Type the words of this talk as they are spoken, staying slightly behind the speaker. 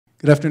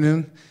Good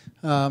afternoon.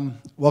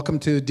 Welcome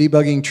to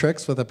Debugging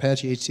Tricks with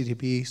Apache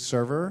HTTP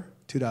Server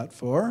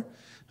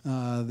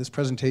 2.4. This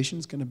presentation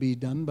is going to be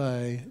done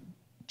by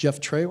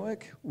Jeff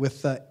Trawick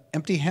with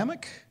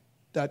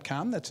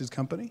EmptyHammock.com. That's his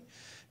company.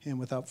 And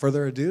without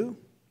further ado,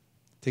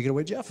 take it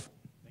away, Jeff.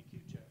 Thank you,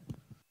 Jeff.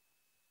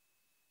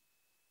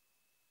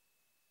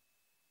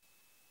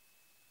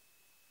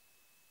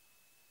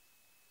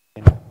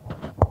 Let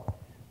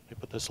me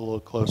put this a little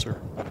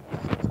closer.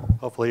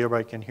 Hopefully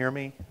everybody can hear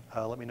me.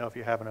 Let me know if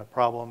you're having a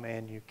problem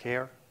and you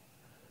care.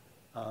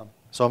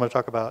 So I'm going to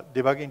talk about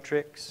debugging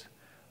tricks.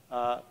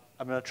 I'm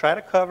going to try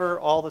to cover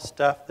all the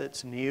stuff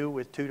that's new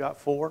with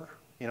 2.4,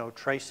 you know,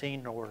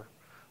 tracing or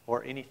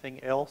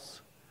anything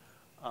else.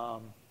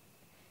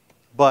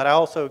 But I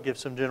also give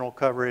some general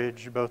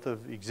coverage both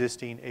of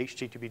existing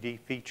HTTPD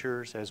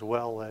features as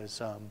well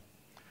as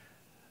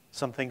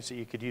some things that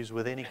you could use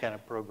with any kind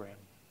of program.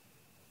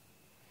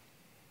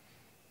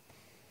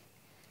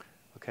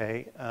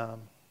 Okay,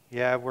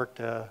 yeah, I've worked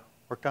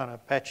on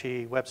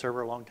Apache web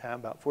server a long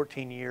time, about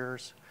 14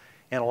 years.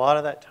 And a lot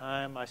of that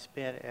time I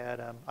spent at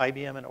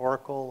IBM and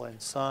Oracle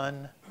and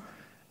Sun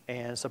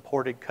and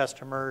supported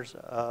customers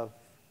of,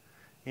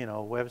 you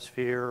know,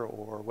 WebSphere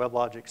or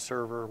WebLogic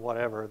server,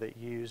 whatever, that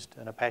used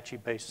an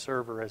Apache-based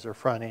server as their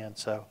front end.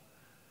 So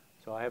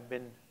I have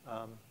been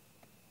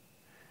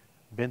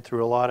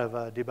through a lot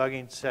of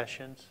debugging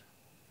sessions,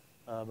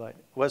 but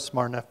was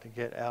smart enough to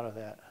get out of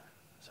that.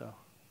 So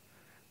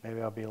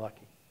maybe I'll be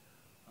lucky.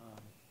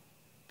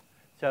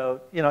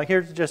 So, you know,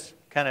 here's just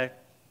kind of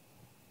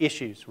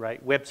issues,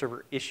 right? Web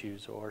server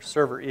issues or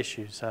server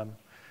issues.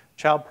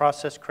 Child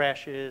process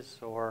crashes,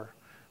 or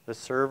the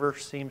server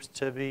seems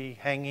to be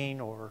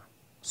hanging, or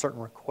certain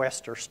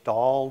requests are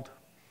stalled,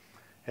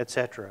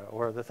 etc.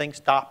 Or the thing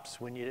stops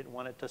when you didn't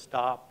want it to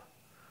stop.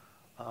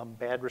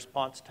 Bad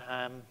response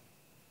time,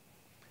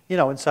 you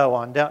know, and so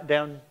on.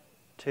 Down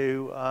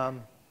to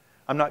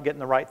I'm not getting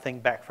the right thing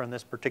back from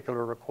this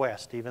particular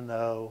request, even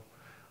though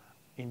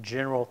in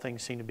general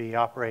things seem to be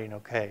operating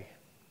okay.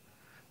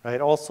 Right?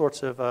 All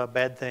sorts of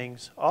bad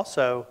things.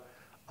 Also,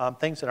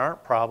 things that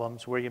aren't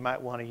problems where you might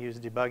want to use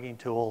debugging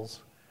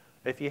tools.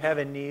 If you have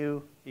a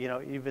new, you know,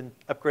 you've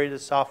upgraded the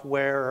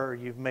software or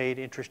you've made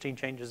interesting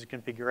changes to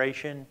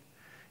configuration,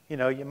 you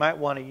know, you might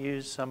want to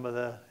use some of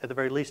the, at the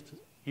very least,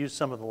 use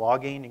some of the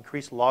logging,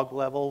 increase log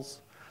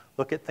levels,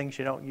 look at things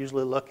you don't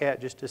usually look at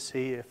just to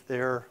see if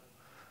they're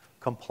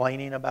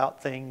complaining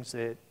about things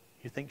that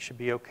you think should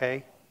be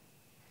okay.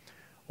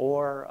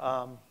 Or,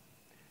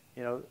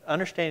 you know,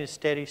 understanding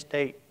steady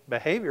state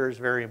behavior is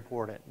very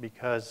important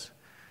because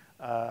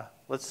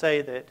let's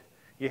say that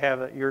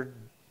you're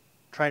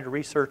trying to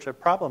research a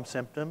problem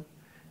symptom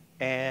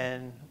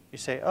and you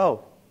say,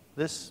 oh,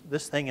 this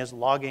thing is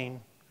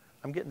logging,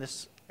 I'm getting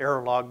this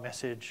error log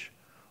message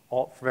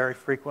very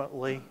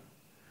frequently.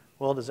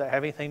 Well, does that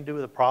have anything to do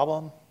with the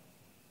problem?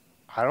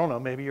 I don't know,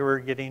 maybe you were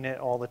getting it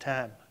all the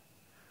time.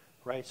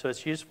 Right, so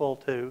it's useful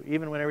to,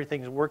 even when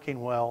everything's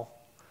working well,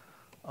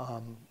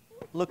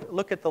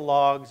 look at the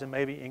logs and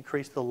maybe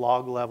increase the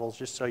log levels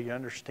just so you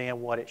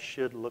understand what it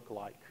should look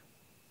like.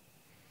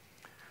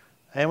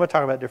 And we'll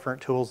talk about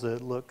different tools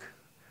that look,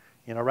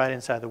 you know, right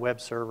inside the web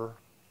server,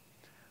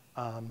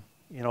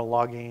 you know,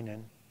 logging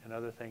and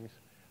other things.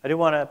 I do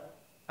want to,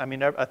 I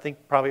mean, I think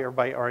probably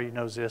everybody already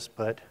knows this,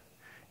 but,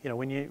 you know,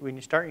 when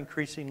you start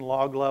increasing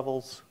log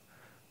levels,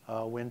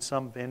 when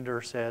some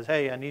vendor says,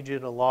 hey, I need you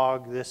to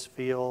log this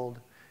field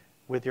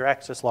with your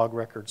access log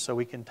records so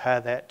we can tie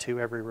that to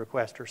every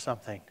request or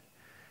something.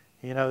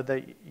 You know,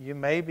 that you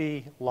may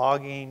be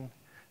logging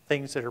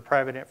things that are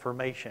private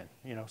information.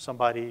 You know,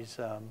 somebody's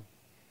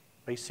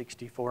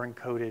base64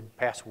 encoded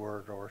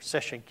password or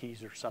session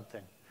keys or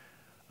something.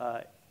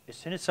 As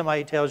soon as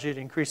somebody tells you to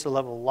increase the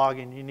level of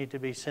logging, you need to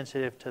be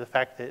sensitive to the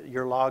fact that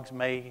your logs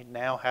may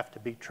now have to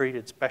be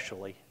treated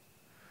specially.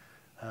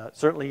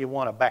 Certainly you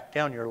want to back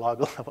down your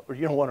log level, or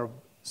you don't want to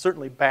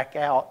certainly back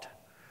out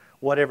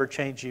whatever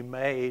change you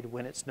made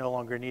when it's no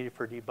longer needed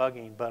for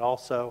debugging, but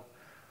also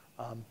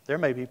there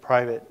may be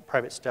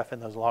private stuff in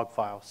those log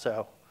files.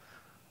 So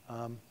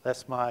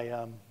that's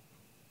my,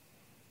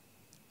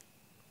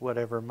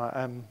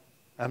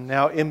 I'm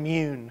now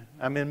immune.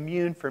 I'm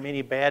immune from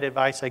any bad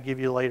advice I give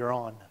you later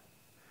on.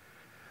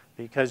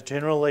 Because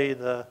generally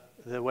the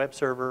web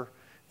server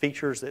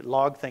features that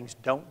log things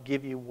don't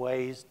give you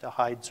ways to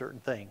hide certain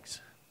things.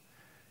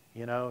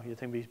 You know, you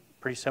think it'd be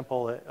pretty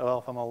simple that, well,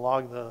 if I'm going to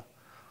log the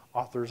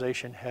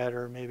authorization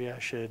header, maybe I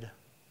should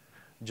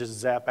just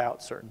zap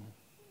out certain,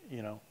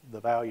 you know, the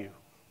value.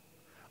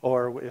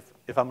 Or if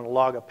I'm going to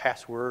log a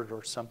password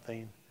or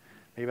something,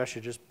 maybe I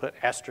should just put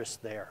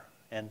asterisk there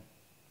and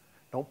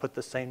don't put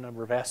the same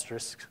number of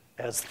asterisks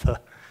as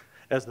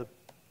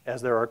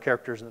there are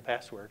characters in the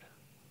password.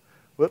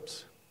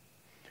 Whoops.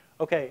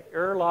 Okay,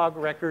 error log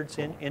records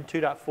in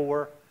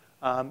 2.4.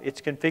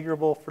 It's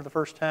configurable for the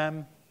first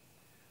time.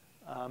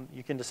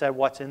 You can decide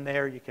what's in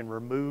there. You can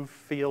remove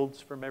fields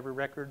from every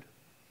record.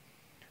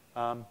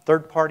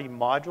 Third-party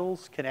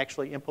modules can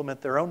actually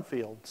implement their own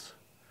fields.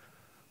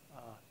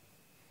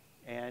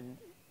 And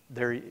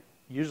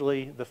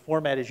usually, the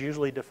format is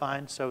usually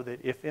defined so that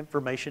if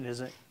information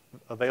isn't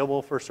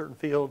available for a certain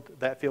field,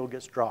 that field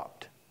gets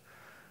dropped.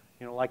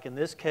 You know, like in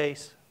this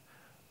case,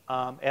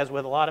 as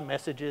with a lot of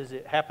messages,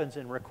 it happens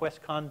in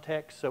request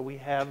context, so we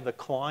have the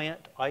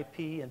client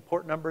IP and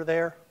port number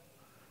there.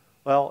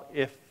 Well,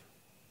 if,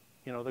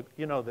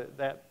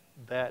 that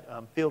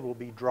field will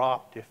be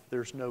dropped if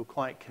there's no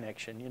client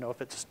connection, you know,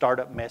 if it's a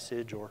startup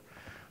message or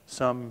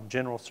some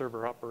general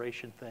server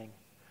operation thing.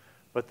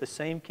 But the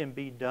same can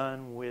be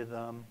done with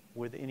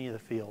any of the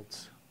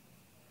fields.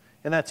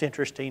 And that's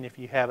interesting if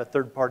you have a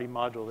third-party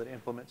module that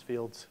implements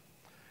fields.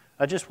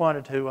 I just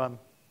wanted to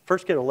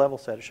first get a level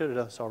set. I should have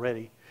done this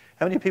already.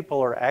 How many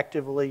people are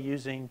actively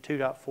using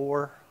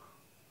 2.4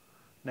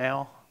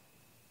 now?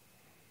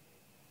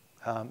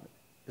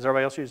 Is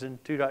everybody else using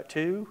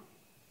 2.2?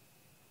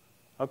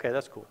 Okay,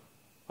 that's cool.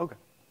 Okay.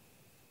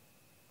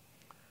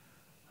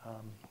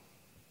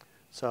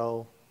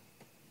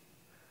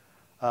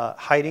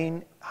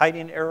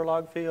 Hiding error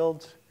log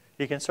fields,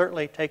 you can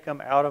certainly take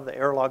them out of the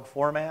error log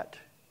format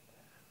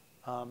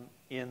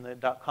in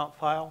the .conf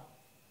file,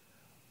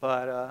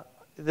 but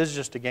this is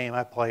just a game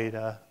I played.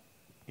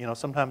 You know,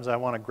 sometimes I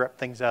want to grep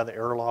things out of the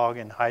error log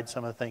and hide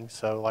some of the things,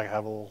 so like I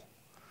have a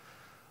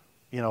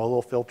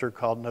little filter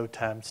called no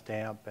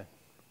timestamp, and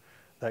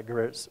that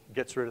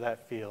gets rid of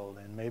that field.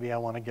 And maybe I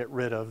want to get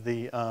rid of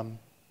the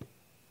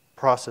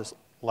process,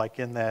 like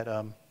in that,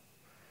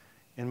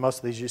 in most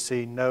of these you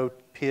see no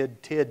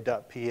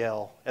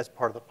tid.pl as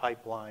part of the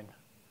pipeline,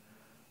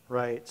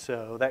 right?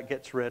 So that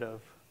gets rid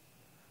of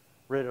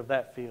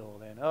that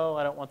field. And oh,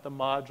 I don't want the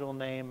module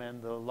name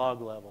and the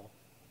log level.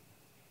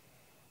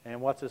 And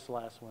what's this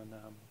last one?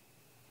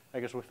 I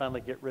guess we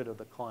finally get rid of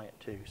the client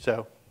too.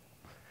 So,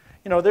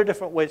 you know, there are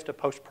different ways to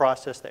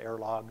post-process the error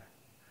log.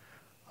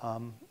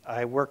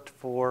 I worked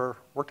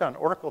on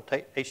Oracle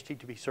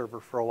HTTP server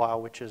for a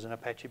while, which is an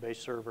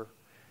Apache-based server.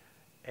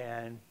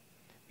 And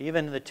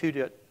even the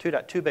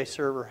 2.2 based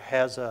server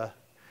has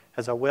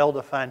a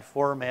well-defined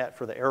format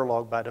for the error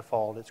log by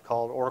default. It's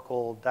called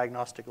Oracle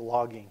Diagnostic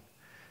Logging.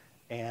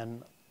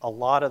 And a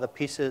lot of the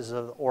pieces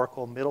of the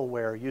Oracle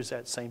middleware use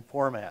that same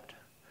format.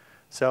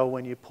 So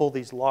when you pull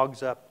these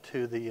logs up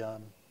to the,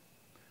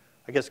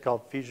 I guess it's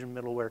called Fusion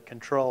Middleware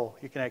Control,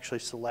 you can actually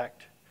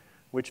select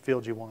which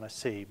fields you want to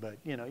see. But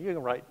you know, you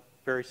can write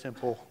very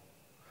simple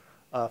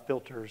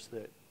filters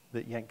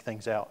that yank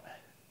things out.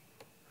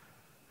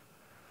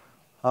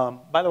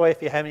 By the way,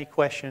 if you have any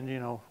questions, you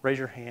know, raise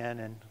your hand,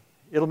 and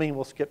it'll mean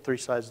we'll skip 3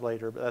 slides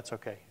later, but that's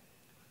okay.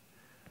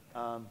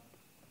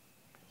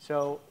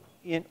 So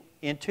in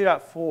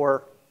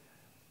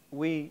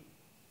 2.4,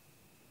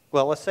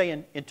 well, let's say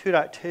in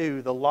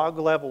 2.2, the log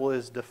level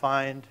is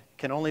defined,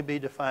 can only be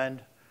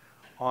defined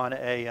on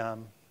a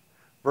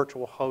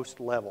virtual host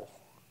level.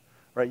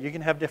 Right? You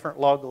can have different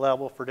log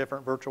level for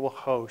different virtual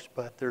hosts,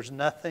 but there's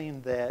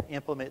nothing that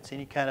implements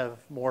any kind of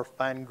more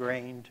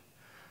fine-grained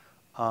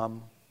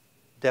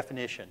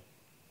definition.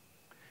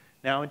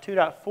 Now in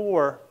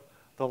 2.4,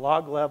 the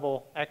log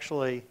level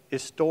actually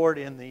is stored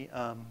in the,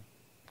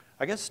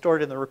 I guess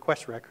stored in the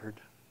request record.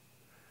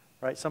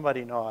 Right?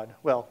 Somebody nod.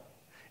 Well,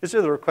 it's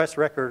either the request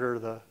record or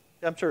the,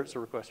 I'm sure it's the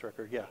request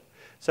record, yeah.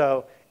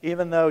 So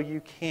even though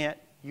you can't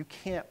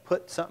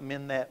put something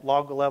in that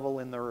log level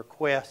in the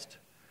request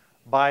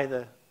by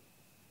the,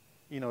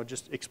 you know,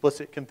 just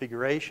explicit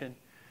configuration,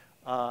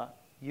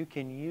 you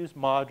can use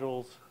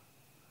modules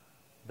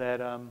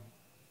that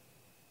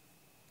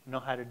know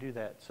how to do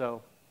that.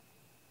 So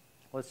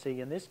let's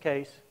see, in this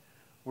case,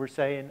 we're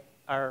saying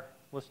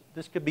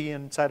this could be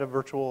inside a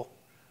virtual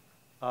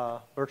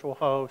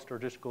host or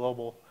just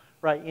global.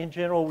 Right, in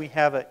general, we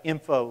have an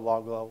info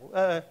log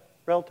level,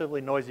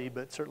 relatively noisy,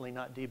 but certainly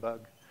not debug.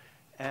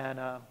 And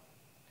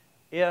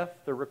if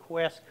the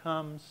request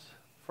comes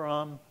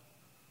from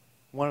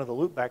one of the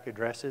loopback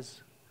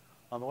addresses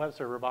on the web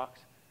server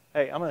box,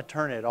 hey, I'm going to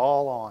turn it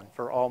all on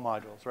for all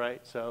modules, right?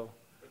 So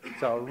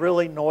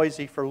really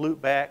noisy for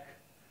loopback.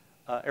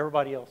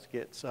 Everybody else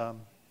gets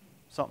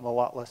something a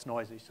lot less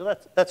noisy. So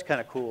that's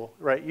kind of cool,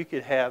 right? You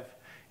could have,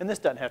 and this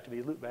doesn't have to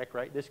be loopback,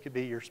 right? This could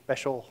be your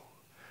special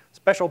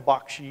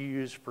box you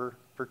use for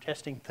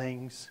testing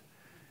things.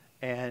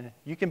 And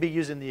you can be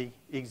using the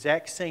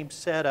exact same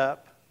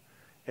setup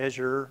as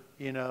your,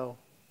 you know,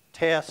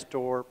 test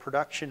or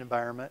production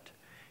environment.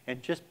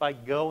 And just by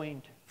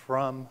going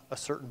from a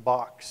certain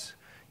box,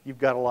 you've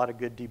got a lot of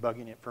good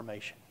debugging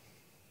information.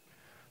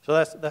 So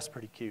that's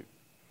pretty cute.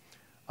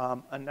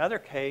 Another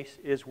case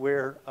is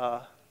where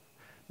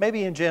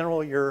maybe in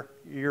general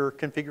your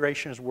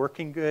configuration is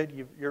working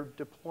good. You're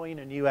deploying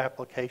a new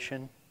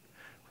application,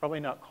 probably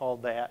not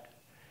called that.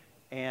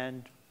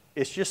 And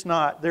it's just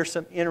not, there's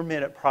some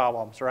intermittent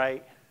problems,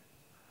 right?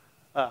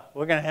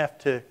 We're going to have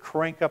to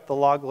crank up the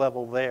log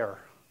level there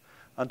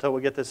until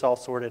we get this all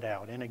sorted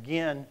out. And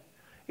again,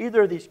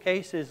 either of these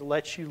cases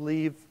lets you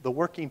leave the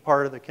working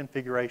part of the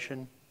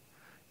configuration,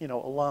 you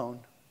know, alone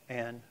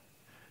and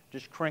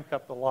just crank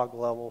up the log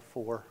level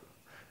for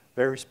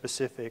very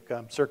specific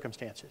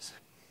circumstances.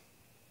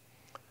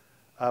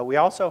 We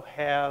also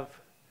have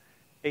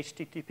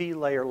HTTP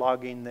layer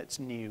logging that's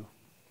new.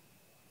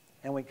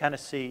 And we kind of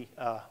see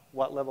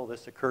what level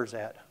this occurs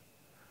at.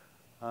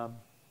 I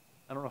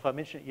don't know if I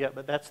mentioned it yet,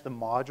 but that's the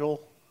module.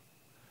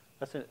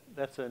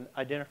 That's an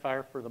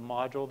identifier for the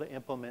module that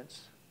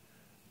implements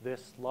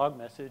this log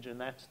message,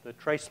 and that's the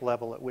trace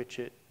level at which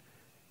it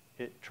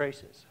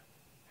traces.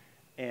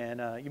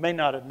 And you may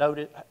not have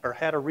noted or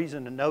had a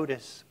reason to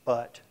notice,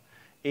 but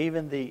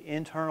even the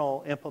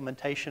internal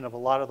implementation of a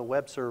lot of the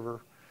web server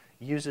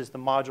uses the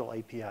module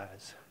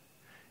APIs.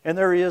 And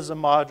there is a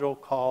module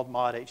called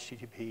mod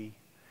HTTP.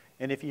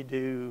 And if you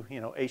do,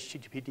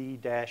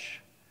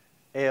 HTTPD-L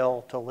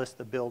to list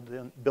the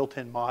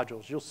built-in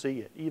modules, you'll see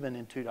it, even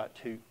in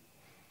 2.2.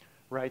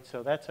 Right,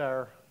 so that's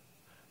our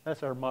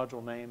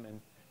module name,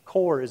 and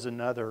core is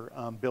another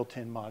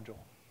built-in module.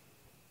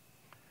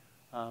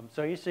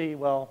 So you see,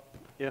 well,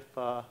 if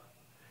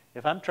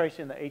I'm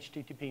tracing the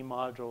HTTP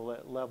module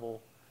at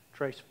level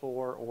trace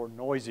 4 or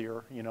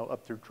noisier,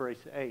 up through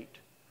trace 8,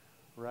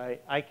 right,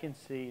 I can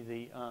see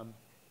the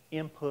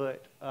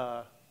input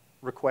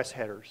request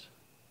headers.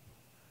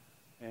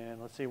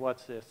 And let's see,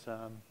 what's this?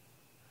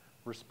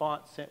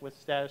 Response sent with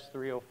status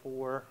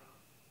 304.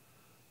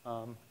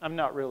 I'm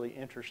not really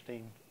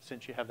interested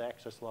since you have the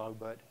access log,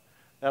 but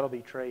that'll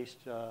be traced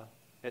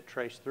at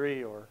trace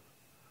 3 or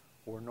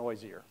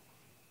noisier.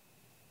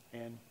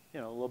 And a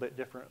little bit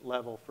different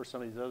level for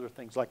some of these other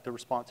things like the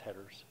response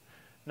headers.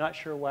 Not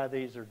sure why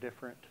these are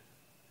different.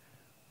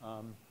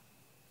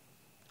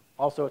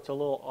 Also, it's a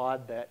little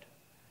odd that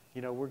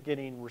we're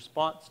getting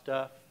response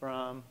stuff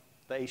from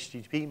the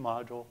HTTP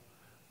module,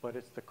 but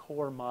it's the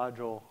core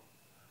module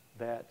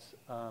that's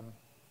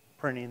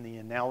printing the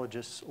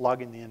analogous,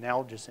 logging the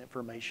analogous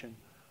information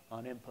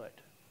on input.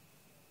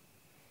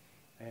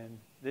 And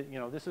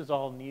this is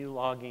all new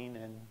logging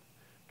and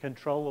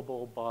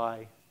controllable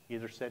by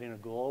either setting a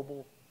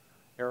global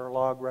error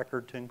log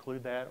record to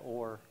include that,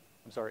 or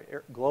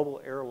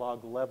global error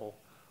log level,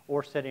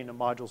 or setting a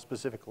module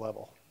specific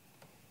level.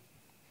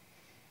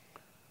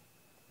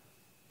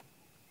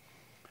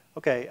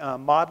 Okay,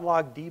 mod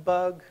log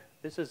debug.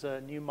 This is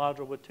a new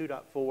module with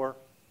 2.4,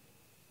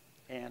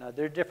 and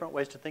there are different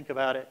ways to think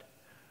about it.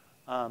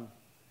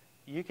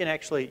 You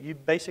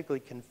basically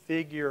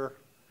configure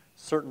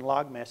certain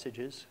log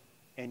messages,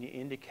 and you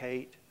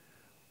indicate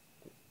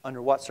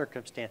under what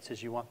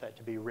circumstances you want that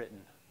to be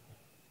written.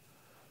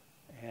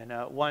 And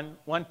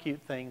one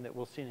cute thing that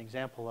we'll see an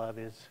example of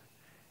is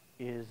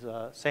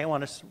say I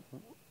want to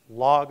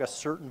log a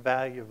certain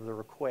value of the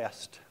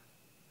request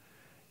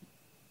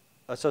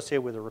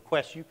associated with a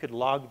request. You could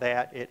log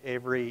that at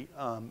every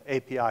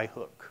API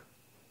hook.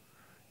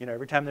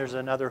 Every time there's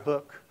another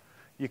hook,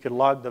 you could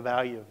log the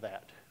value of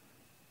that.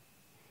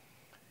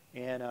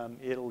 And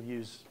it'll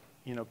use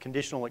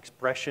conditional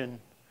expression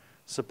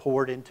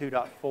support in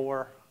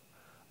 2.4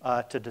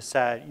 to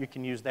decide. You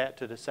can use that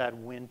to decide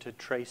when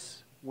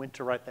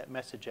to write that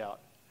message out.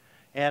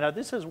 And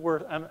this is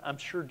worth, I'm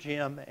sure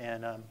Jim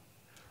and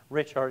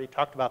Rich already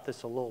talked about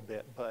this a little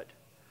bit, but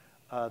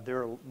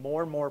there are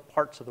more and more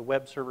parts of the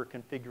web server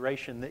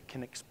configuration that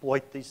can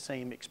exploit these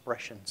same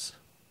expressions.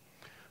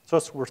 So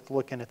it's worth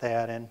looking at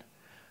that. And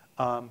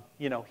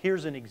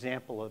here's an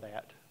example of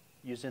that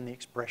using the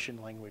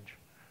expression language,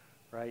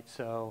 right?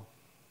 So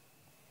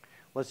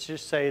let's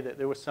just say that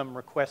there was some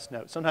request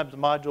note. Sometimes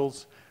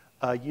modules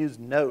use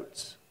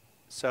notes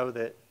so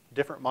that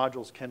different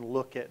modules can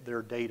look at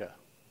their data,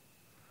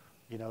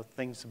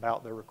 things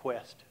about their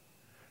request,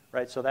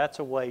 right? So that's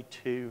a way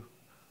to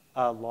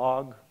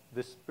log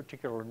this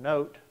particular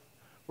note.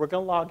 We're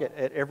going to log it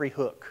at every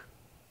hook,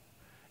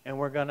 and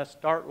we're going to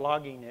start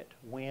logging it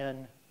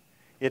when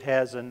it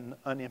has an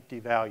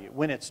unempty value.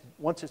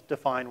 Once it's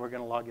defined, we're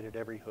going to log it at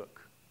every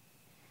hook.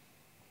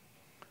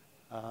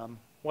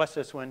 What's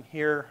this one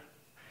here?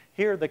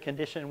 Here, the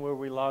condition where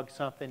we log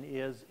something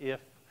is if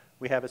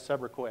we have a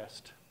sub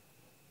request.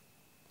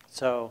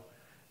 So,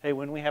 hey,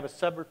 when we have a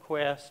sub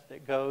request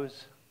that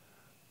goes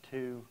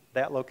to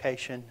that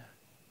location,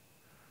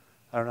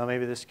 I don't know,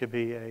 maybe this could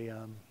be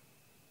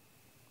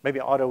maybe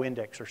an auto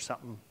index or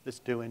something that's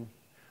doing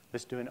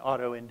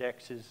auto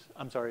indexes.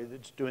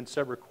 That's doing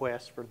sub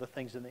requests for the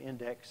things in the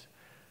index.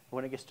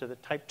 When it gets to the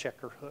type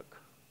checker hook,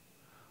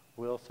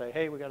 we'll say,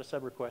 hey, we got a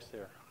sub request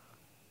there.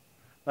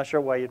 Not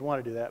sure why you'd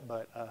want to do that,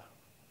 but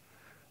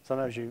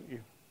sometimes you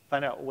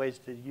find out ways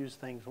to use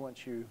things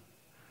once you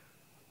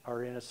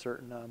are in a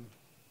certain,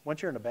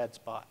 once you're in a bad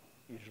spot,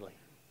 usually.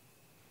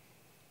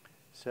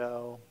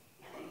 So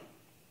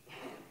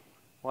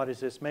what is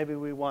this? Maybe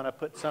we want to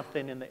put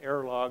something in the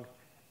error log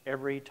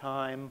every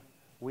time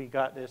we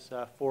got this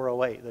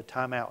 408, the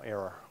timeout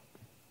error.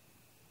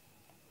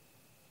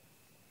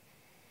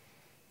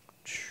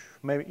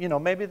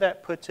 Maybe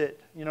that puts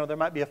it, there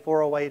might be a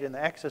 408 in the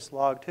access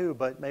log too,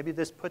 but maybe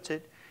this puts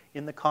it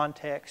in the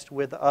context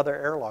with other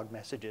error log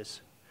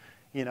messages.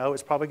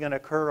 It's probably going to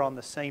occur on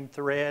the same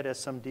thread as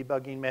some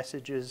debugging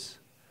messages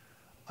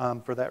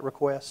for that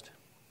request.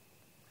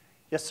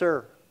 Yes,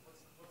 sir?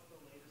 What's the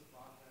latest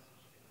log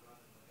message you can run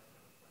and look at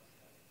the request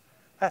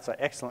header? That's an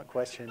excellent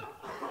question.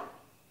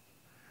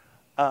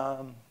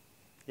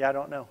 Yeah, I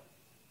don't know.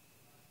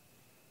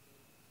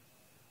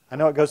 I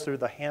know it goes through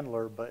the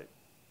handler, but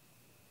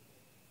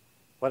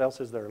what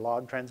else is there?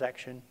 Log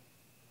transaction?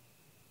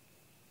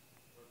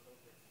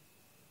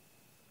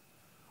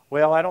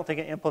 Well, I don't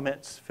think it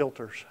implements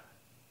filters.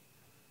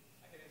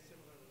 I think a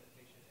similar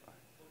limitation is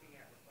looking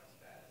at request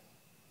status.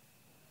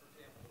 For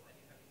example, and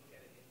you have to look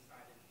at it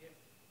inside an if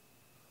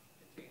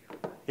container.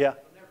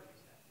 Yeah. It'll never be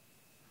static.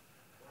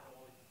 It'll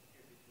always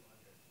appear to be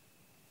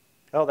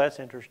 200. Oh, that's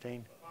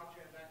interesting. But log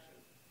transaction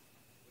would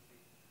be.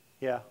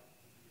 Yeah.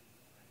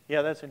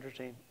 Yeah, that's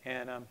interesting.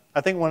 And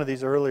I think one of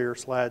these earlier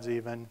slides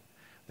even,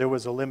 there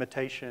was a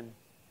limitation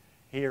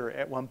here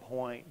at one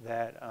point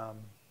that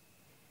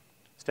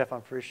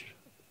Stefan Frisch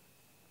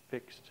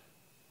fixed.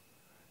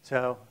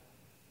 So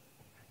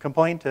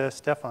complain to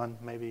Stefan,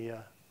 maybe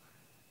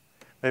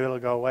it'll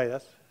go away.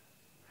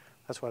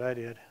 That's what I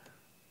did.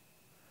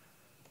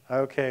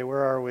 Okay,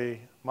 where are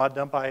we? Mod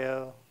dump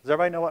IO. Does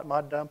everybody know what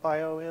mod dump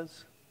IO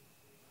is?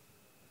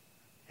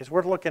 It's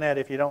worth looking at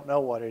if you don't know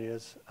what it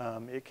is.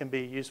 It can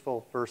be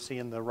useful for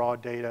seeing the raw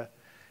data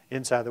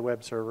inside the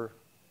web server.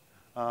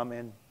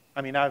 And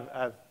I mean,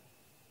 I've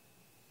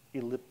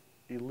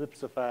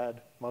ellipsified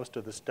most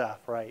of the stuff,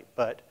 right?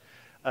 But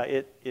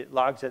it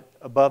logs it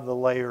above the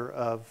layer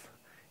of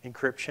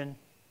encryption,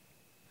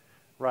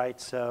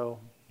 right? So,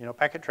 you know,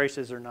 packet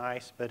traces are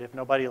nice, but if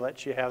nobody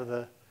lets you have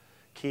the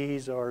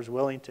keys or is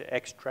willing to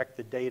extract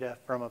the data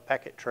from a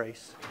packet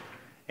trace,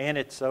 and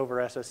it's over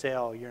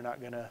SSL, you're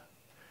not going to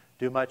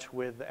do much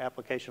with the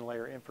application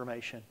layer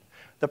information.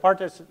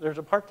 There's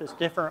a part that's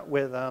different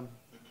with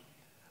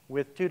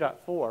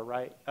 2.4,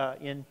 right?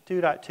 In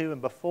 2.2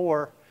 and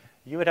before,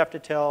 you would have to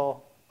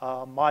tell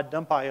mod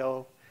dump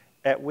IO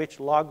at which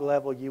log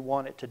level you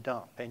want it to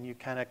dump, and you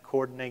kind of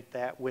coordinate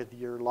that with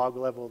your log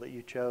level that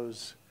you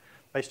chose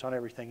based on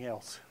everything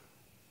else.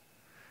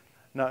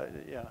 No,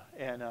 yeah,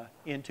 and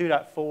in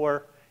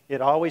 2.4,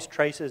 it always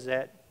traces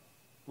at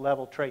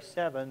level trace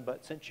 7,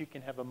 but since you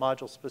can have a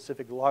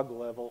module-specific log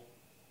level,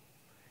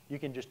 you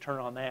can just turn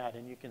on that,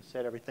 and you can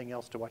set everything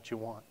else to what you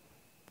want.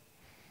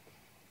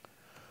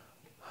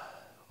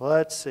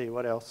 Let's see,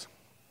 what else?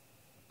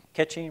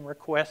 Catching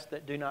requests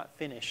that do not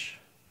finish.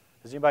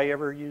 Has anybody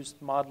ever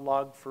used mod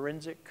log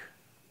forensic?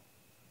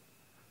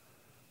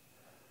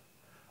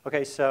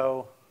 Okay,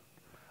 so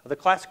the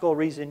classical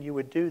reason you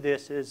would do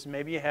this is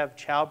maybe you have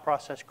child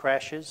process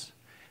crashes,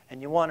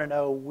 and you want to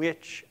know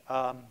which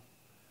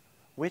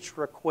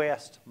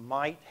request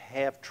might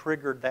have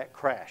triggered that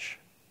crash.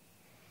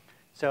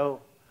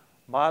 So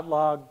mod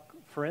log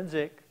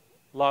forensic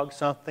logs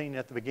something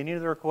at the beginning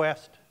of the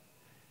request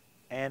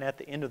and at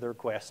the end of the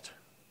request.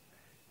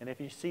 And if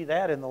you see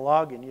that in the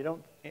log and you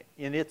don't,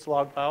 in its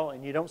log file,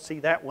 and you don't see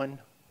that one,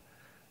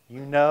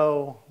 you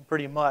know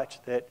pretty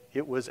much that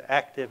it was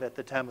active at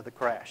the time of the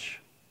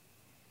crash.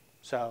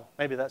 So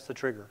maybe that's the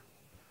trigger.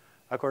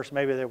 Of course,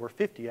 maybe there were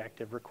 50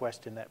 active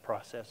requests in that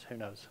process. Who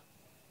knows?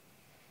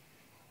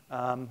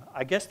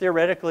 I guess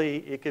theoretically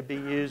it could be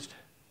used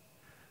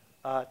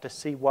to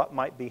see what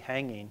might be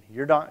hanging.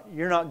 You're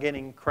not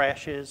getting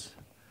crashes,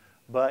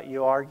 but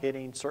you are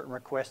getting certain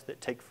requests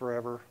that take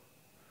forever.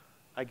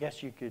 I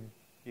guess you could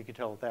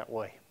tell it that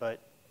way, but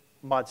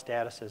mod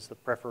status is the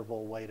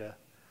preferable way to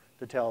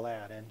tell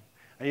that. And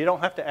you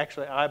don't have to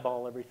actually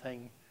eyeball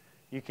everything.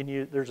 You can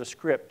use, there's a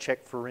script,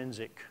 check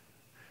forensic,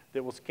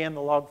 that will scan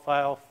the log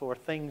file for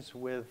things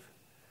with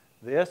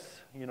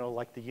this, you know,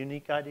 like the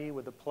unique ID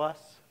with the plus,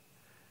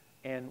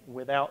 and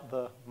without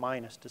the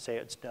minus to say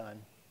it's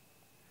done.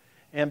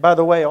 And by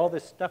the way, all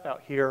this stuff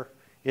out here,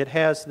 it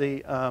has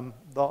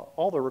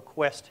all the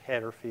request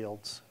header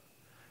fields,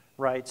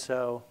 right?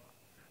 So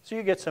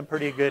you get some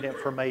pretty good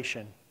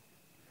information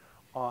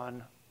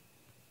on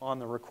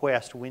the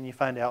request when you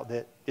find out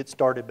that it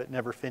started but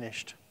never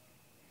finished.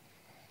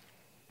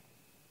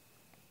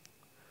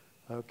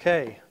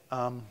 Okay,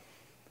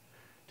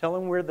 tell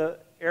them where the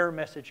error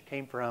message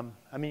came from.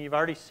 I mean, you've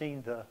already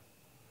seen the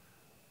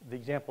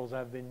examples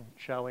I've been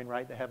showing,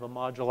 right? They have a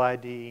module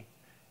ID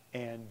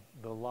and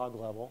the log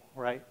level,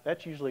 right?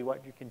 That's usually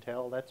what you can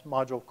tell. That's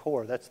module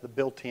core. That's the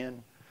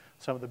built-in,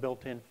 some of the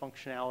built-in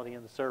functionality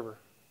in the server.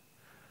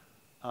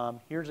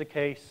 Here's a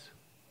case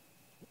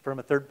from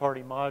a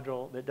third-party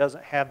module that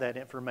doesn't have that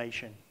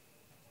information,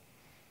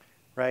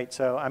 right?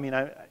 So, I mean,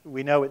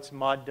 we know it's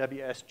mod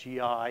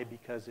WSGI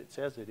because it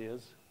says it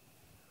is,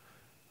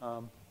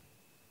 but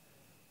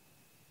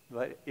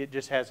it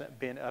just hasn't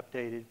been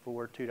updated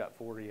for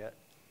 2.4 yet.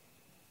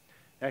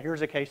 Now,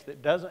 here's a case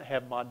that doesn't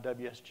have mod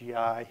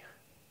WSGI,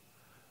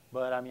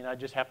 but I mean, I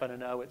just happen to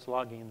know it's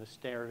logging the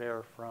standard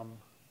error from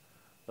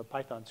the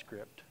Python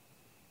script.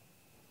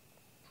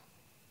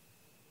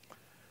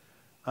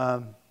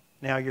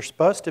 Now, you're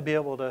supposed to be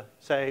able to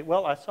say,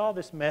 well, I saw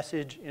this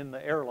message in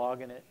the error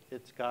log, and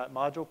it's got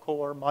module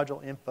core,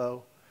 module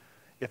info.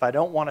 If I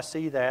don't want to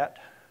see that,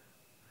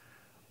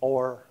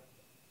 or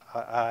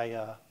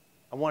I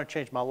want to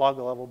change my log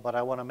level, but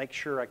I want to make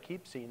sure I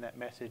keep seeing that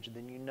message,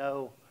 then you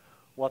know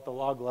what the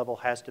log level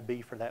has to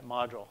be for that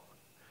module.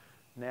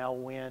 Now,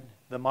 when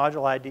the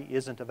module ID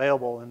isn't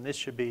available, and this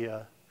should be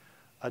a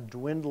a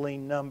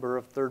dwindling number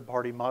of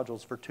third-party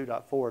modules for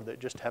 2.4 that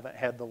just haven't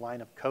had the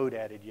line of code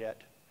added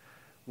yet.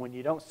 When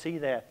you don't see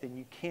that, then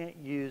you can't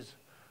use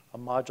a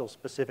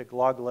module-specific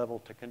log level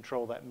to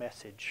control that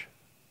message.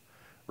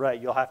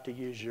 Right, you'll have to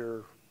use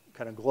your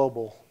kind of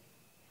global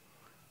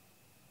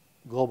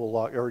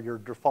log, or your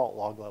default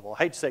log level.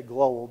 I hate to say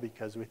global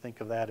because we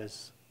think of that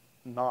as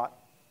not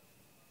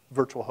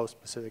virtual host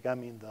specific. I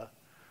mean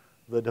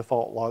the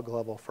default log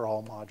level for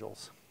all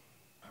modules.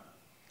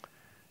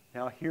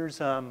 Now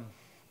here's, I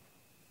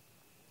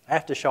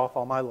have to show off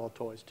all my little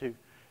toys too,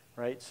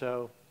 right?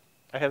 So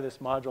I have this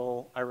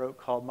module I wrote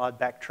called mod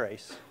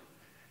backtrace.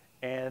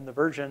 And the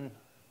version,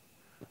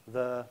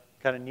 the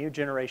kind of new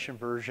generation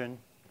version,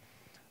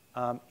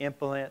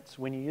 implements,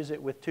 when you use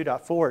it with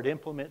 2.4, it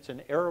implements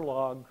an error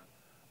log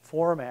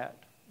format,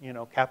 you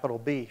know, capital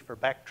B for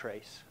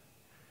backtrace.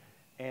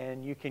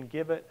 And you can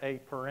give it a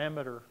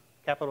parameter,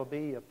 capital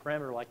B, a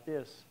parameter like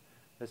this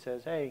that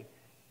says, hey,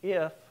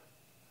 if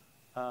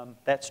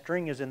that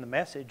string is in the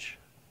message,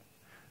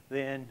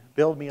 then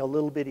build me a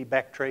little bitty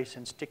backtrace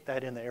and stick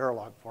that in the error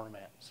log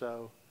format.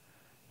 So,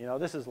 you know,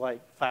 this is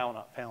like file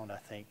not found, I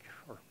think,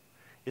 or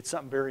it's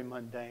something very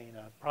mundane,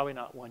 probably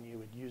not one you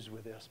would use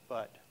with this,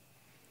 but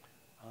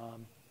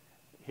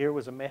here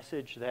was a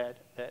message that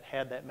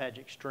had that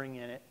magic string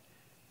in it,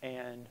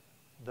 and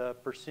the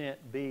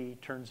 %B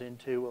turns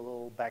into a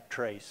little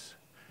backtrace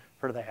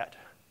for that.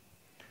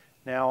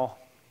 Now,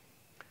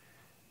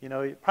 you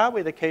know,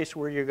 probably the case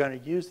where you're going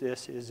to use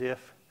this is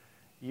if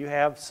you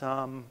have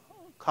some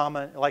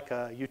common, like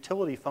a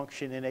utility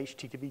function in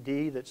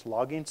HTTPD that's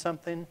logging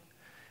something,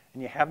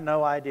 and you have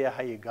no idea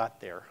how you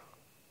got there,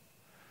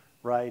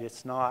 right?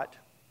 It's not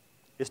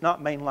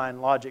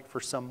mainline logic for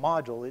some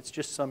module. It's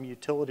just some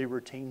utility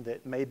routine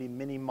that maybe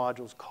many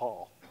modules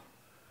call,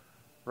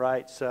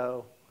 right?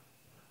 So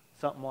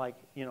something like,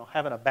 you know,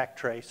 having a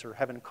backtrace or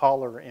having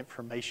caller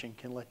information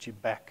can let you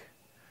back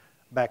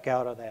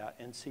out of that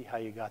and see how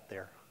you got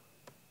there.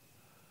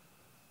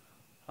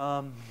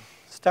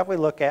 Stuff we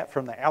look at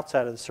from the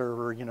outside of the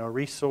server, you know,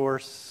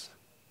 resource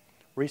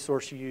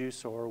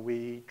use, or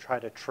we try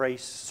to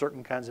trace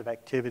certain kinds of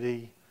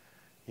activity,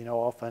 you know,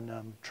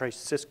 often trace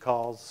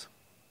syscalls.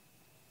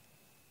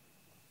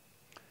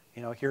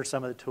 You know, here's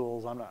some of the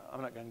tools. I'm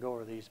not going to go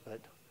over these,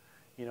 but,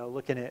 you know,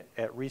 looking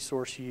at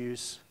resource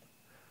use,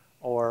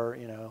 or,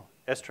 you know,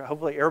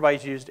 hopefully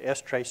everybody's used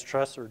strace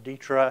truss or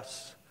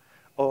dtruss,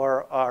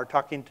 or are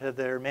talking to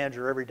their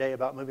manager every day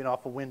about moving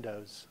off of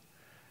Windows.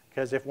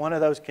 Because if one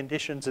of those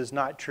conditions is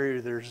not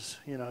true, there's,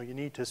 you know, you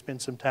need to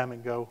spend some time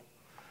and go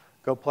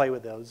play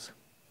with those.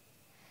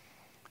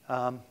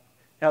 Now,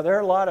 there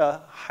are a lot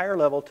of higher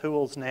level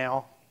tools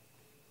now.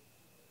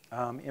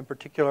 In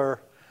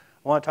particular,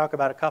 I want to talk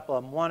about a couple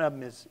of them. One of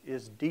them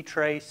is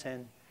dtrace,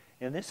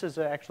 and this is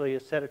actually a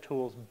set of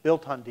tools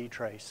built on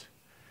dtrace.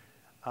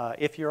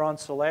 If you're on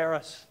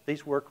Solaris,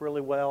 these work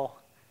really well.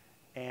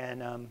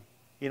 And,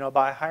 you know,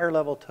 by higher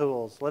level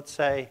tools, let's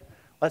say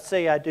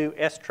I do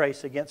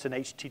strace against an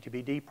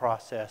HTTPD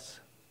process.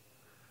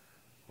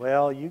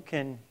 Well, you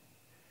can,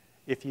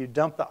 if you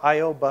dump the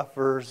I/O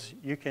buffers,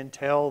 you can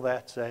tell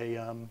that's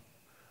a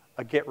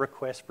GET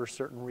request for a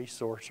certain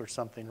resource or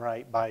something,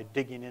 right, by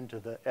digging into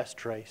the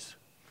strace.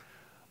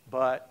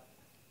 But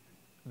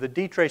the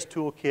dtrace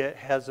toolkit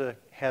has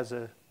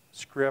a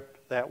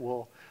script that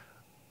will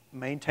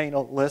maintain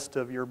a list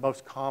of your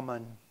most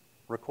common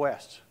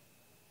requests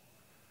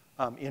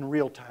in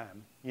real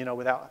time, you know,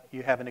 without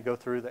you having to go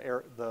through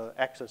the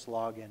access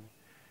log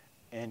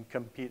and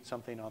compute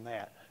something on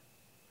that.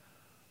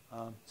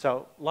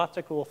 So lots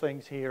of cool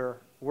things here,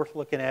 worth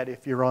looking at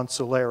if you're on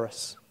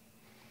Solaris.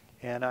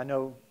 And I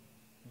know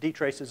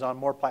dtrace is on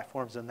more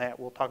platforms than that.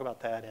 We'll talk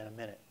about that in a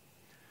minute.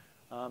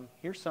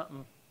 Here's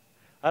something.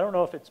 I don't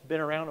know if it's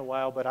been around a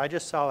while, but I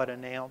just saw it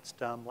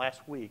announced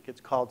last week.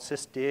 It's called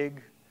sysdig.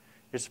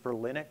 It's for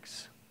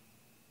Linux.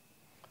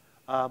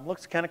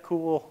 Looks kind of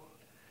cool.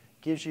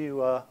 Gives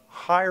you a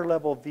higher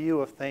level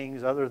view of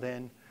things other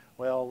than,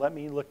 well, let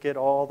me look at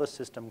all the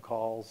system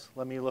calls.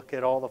 Let me look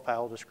at all the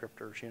file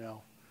descriptors, you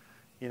know.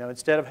 You know,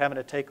 instead of having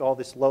to take all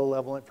this low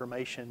level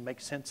information,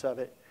 make sense of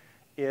it,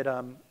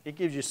 it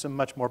gives you some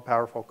much more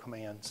powerful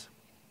commands.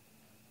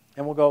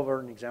 And we'll go over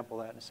an example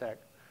of that in a sec.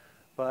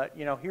 But,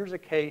 you know, here's a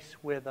case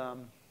with,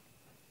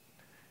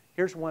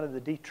 here's one of the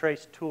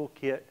dtrace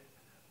toolkit,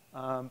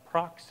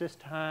 proc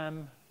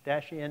systime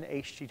 -n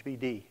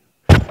HTTPD.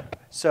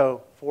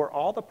 So for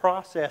all the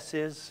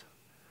processes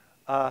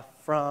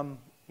from,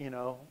 you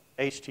know,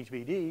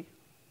 HTTPD,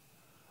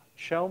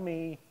 show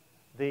me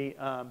the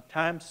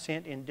time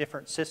spent in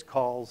different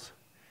syscalls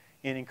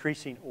in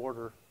increasing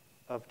order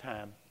of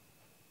time,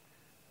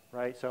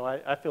 right? So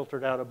I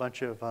filtered out a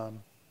bunch of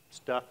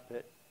stuff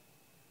that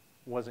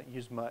wasn't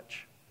used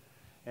much.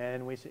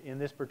 And in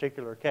this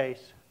particular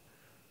case,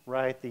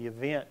 right, the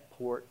event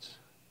ports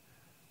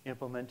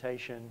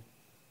implementation,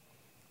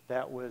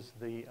 that was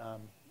the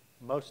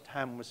most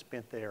time was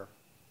spent there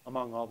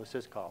among all the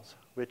syscalls,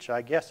 which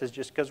I guess is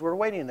just because we're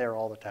waiting there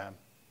all the time.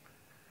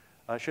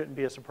 Shouldn't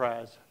be a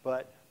surprise.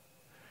 But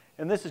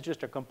And this is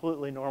just a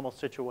completely normal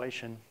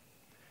situation.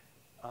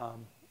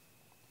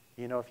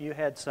 You know, if you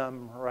had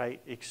some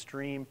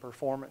extreme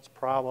performance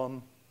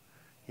problem,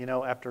 you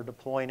know, after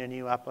deploying a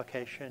new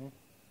application,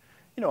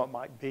 you know, it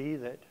might be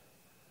that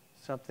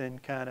something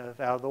kind of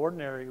out of the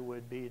ordinary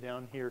would be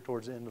down here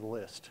towards the end of the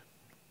list.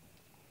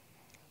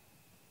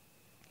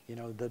 You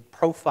know, the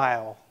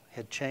profile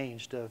had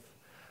changed of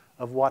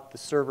what the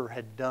server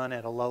had done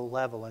at a low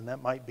level, and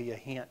that might be a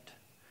hint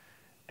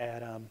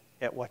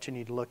at what you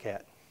need to look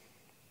at.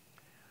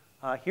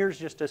 Here's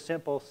just a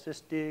simple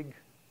sysdig.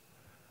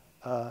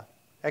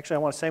 Actually, I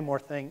want to say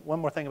one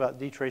more thing about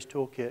dtrace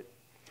toolkit.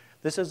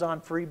 This is on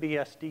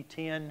FreeBSD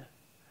 10,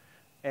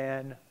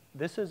 and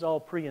this is all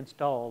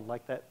pre-installed,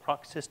 like that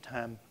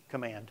procsystem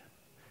command.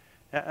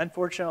 Now,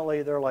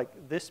 unfortunately, there are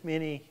like this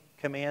many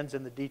commands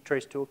in the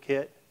dtrace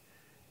toolkit,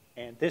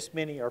 and this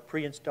many are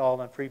pre-installed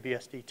on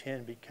FreeBSD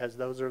 10 because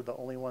those are the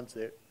only ones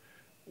that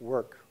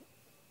work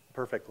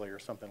perfectly or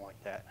something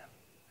like that.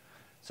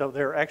 So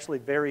there are actually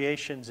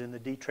variations in the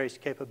dtrace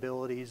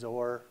capabilities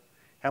or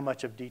how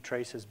much of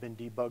dtrace has been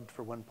debugged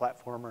for one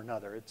platform or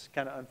another. It's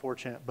kind of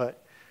unfortunate,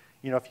 but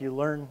you know, if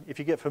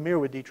you get familiar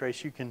with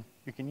dtrace, you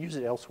can use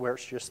it elsewhere.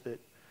 It's just that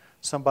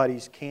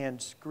somebody's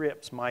canned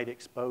scripts might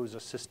expose a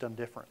system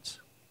difference.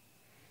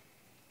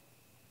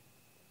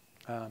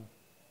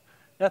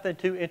 Nothing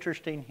too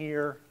interesting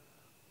here.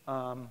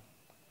 I/O,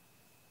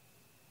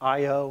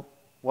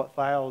 what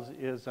files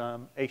is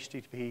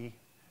HTTPD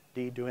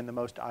doing the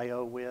most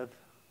I/O with?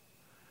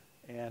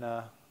 And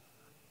I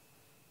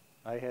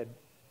had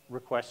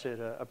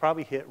requested I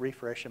probably hit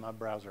refresh in my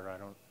browser. I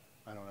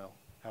don't know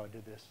how I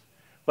did this,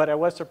 but I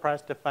was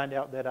surprised to find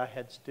out that I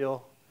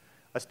still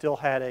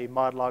had a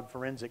modlog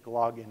forensic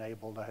log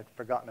enabled. I had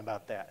forgotten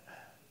about that.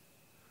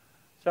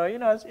 So you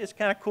know, it's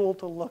kind of cool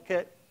to look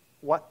at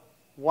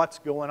what's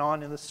going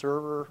on in the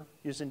server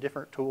using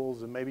different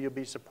tools, and maybe you'll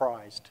be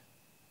surprised.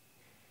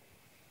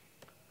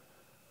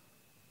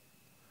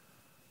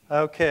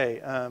 Okay,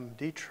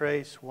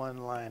 dtrace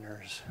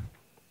one-liners.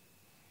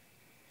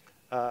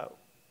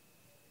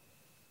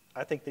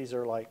 I think these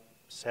are like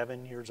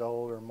 7 years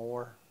old or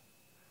more.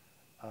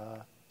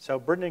 So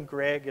Brendan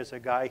Gregg is a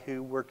guy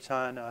who works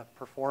on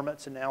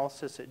performance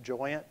analysis at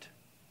Joyent.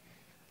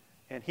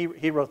 And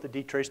he wrote the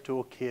dtrace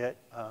toolkit.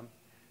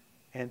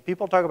 And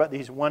people talk about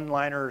these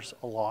one-liners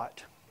a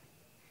lot.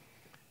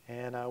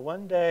 And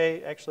one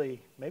day,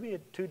 actually maybe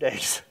 2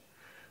 days,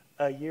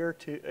 a year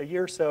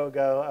or so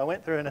ago, I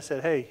went through and I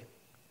said, hey,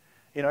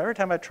 you know, every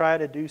time I try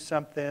to do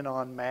something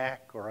on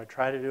Mac or I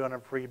try to do it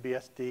on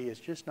FreeBSD, it's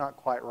just not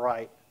quite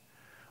right.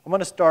 I'm going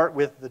to start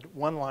with the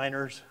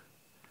one-liners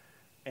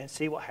and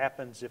see what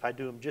happens if I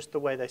do them just the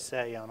way they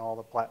say on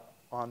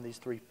on these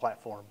 3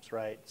 platforms,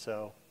 right?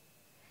 So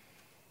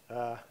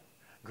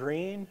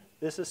green,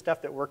 this is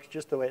stuff that works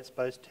just the way it's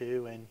supposed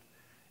to,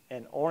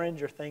 and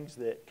orange are things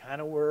that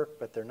kind of work,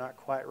 but they're not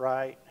quite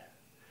right.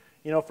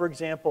 You know, for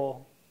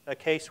example, a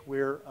case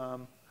where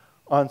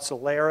on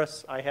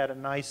Solaris, I had a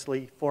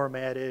nicely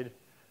formatted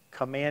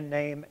command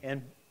name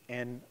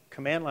and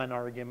command line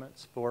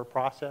arguments for a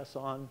process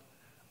on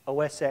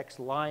OSX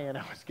Lion.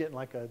 I was getting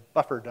like a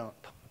buffer dump,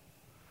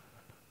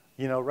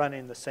 you know,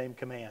 running the same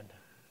command.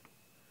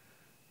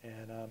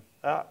 And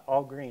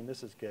all green,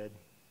 this is good.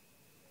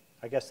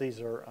 I guess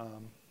these are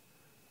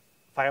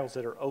files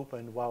that are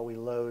opened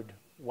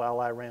while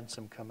I ran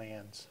some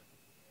commands.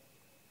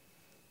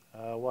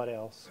 What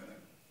else?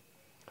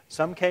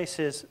 Some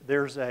cases,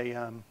 there's a,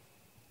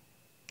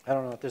 I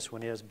don't know what this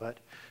one is, but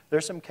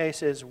there's some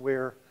cases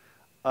where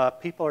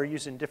people are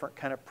using different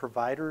kind of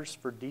providers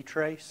for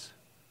dtrace.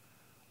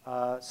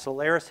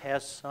 Solaris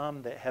has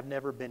some that have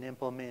never been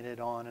implemented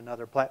on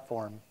another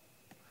platform.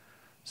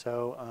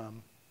 So,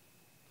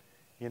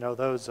 you know,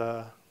 those,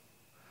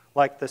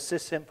 like the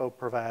sysinfo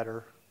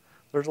provider,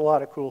 there's a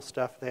lot of cool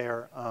stuff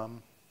there.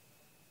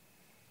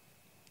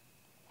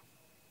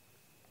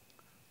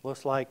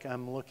 Looks like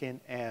I'm looking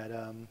at,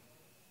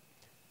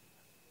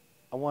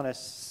 I want to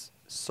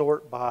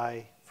sort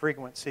by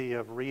frequency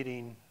of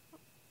reading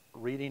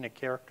a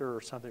character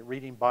or something,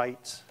 reading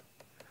bytes.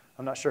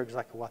 I'm not sure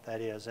exactly what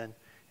that is. And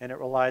it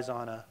relies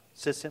on a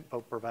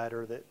sysinfo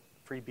provider that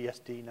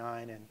FreeBSD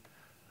 9 and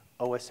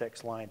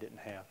OSX Line didn't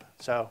have.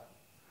 So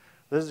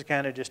this is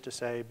kind of just to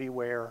say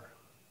beware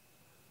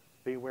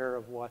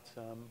of what's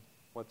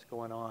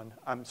going on.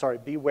 I'm sorry,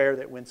 beware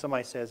that when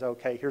somebody says,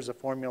 okay, here's a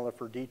formula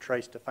for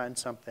dtrace to find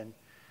something,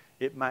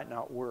 it might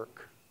not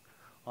work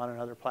on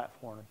another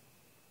platform.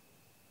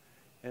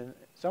 And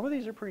some of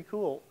these are pretty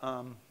cool,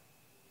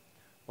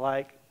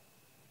 like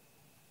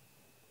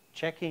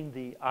checking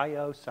the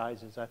I/O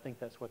sizes. I think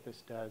that's what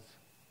this does.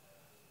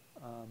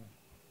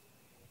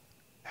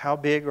 How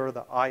big are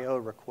the I/O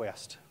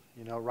requests,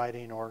 you know,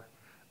 writing or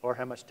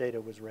how much data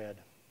was read.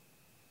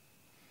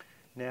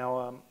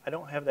 Now, I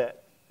don't have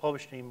that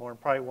published anymore and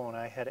probably won't.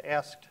 I had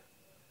asked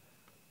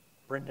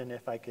Brendan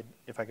if I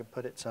could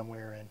put it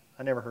somewhere, and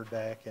I never heard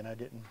back, and I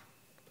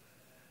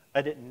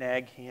didn't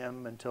nag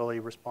him until he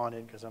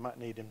responded because I might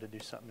need him to do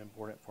something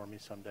important for me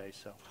someday.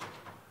 So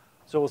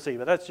we'll see.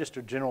 But that's just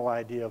a general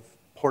idea of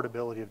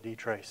portability of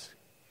dtrace.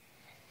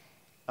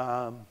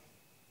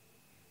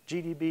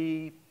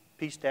 GDB,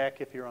 pstack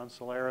if you're on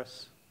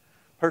Solaris.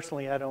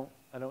 Personally, I don't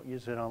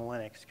use it on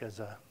Linux because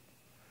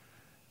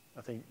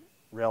I think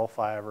Rel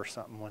 5 or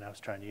something when I was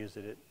trying to use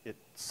it, it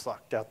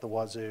sucked out the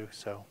wazoo.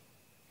 So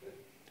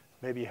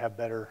maybe you have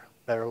better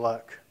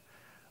luck.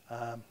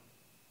 I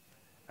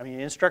mean,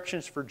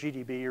 instructions for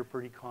GDB are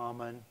pretty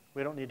common.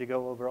 We don't need to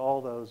go over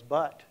all those,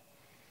 but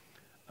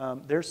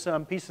there's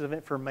some pieces of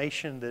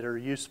information that are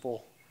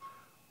useful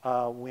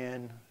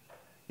when,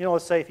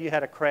 let's say if you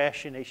had a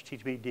crash in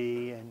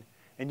HTTPD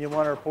and you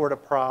want to report a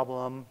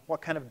problem,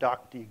 what kind of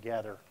doc do you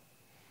gather?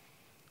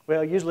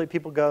 Well, usually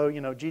people go,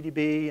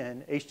 GDB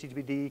and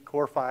HTTPD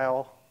core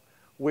file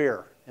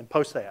where and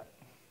post that.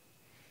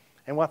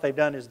 And what they've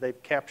done is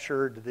they've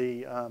captured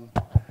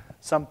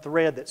some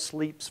thread that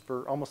sleeps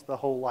for almost the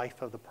whole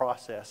life of the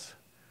process,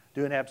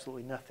 doing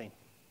absolutely nothing.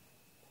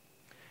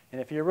 And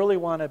if you really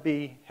want to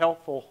be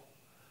helpful,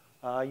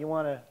 you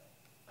want to,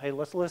 hey,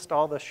 let's list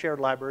all the shared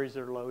libraries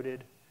that are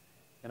loaded.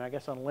 And I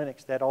guess on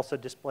Linux, that also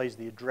displays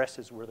the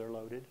addresses where they're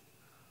loaded.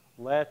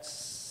 Let's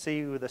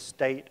see the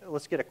state.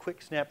 Let's get a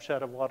quick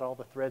snapshot of what all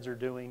the threads are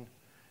doing.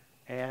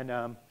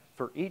 And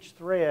for each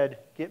thread,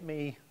 get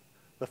me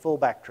the full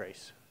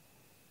backtrace,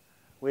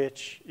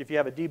 which if you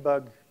have a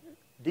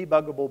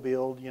debuggable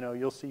build,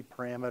 you'll see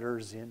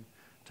parameters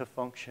into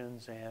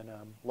functions and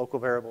local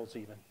variables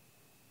even.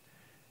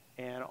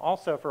 And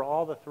also for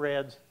all the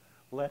threads,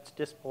 let's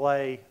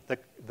display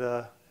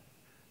the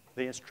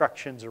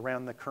instructions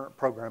around the current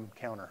program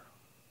counter.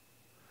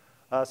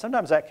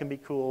 Sometimes that can be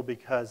cool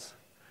because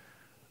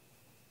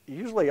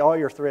usually all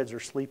your threads are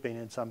sleeping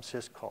in some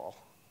syscall.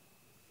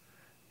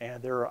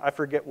 And I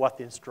forget what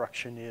the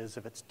instruction is,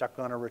 if it's stuck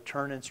on a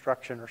return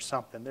instruction or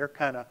something. They're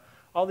kind of,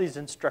 all these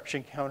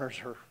instruction counters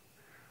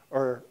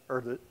are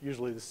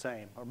usually the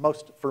same, or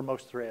for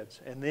most threads.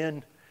 And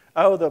then,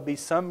 there'll be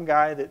some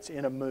guy that's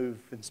in a move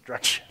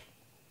instruction.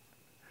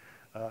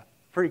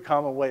 Pretty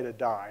common way to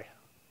die.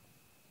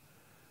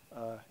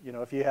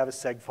 If you have a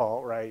seg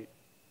fault, right,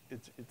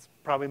 it's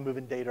probably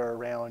moving data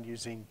around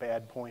using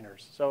bad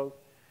pointers. So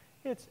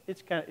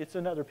it's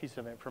another piece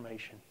of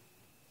information.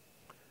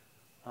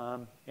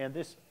 And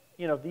this,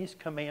 these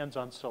commands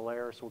on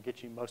Solaris will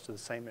get you most of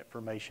the same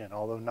information,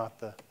 although not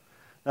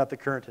the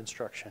current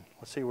instruction.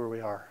 Let's see where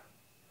we are.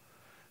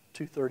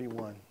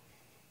 231.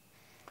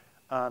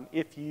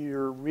 If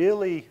you're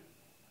really,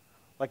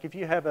 like if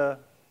you have a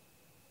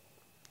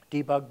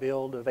debug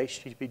build of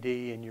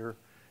HTTPD and you're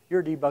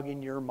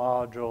debugging your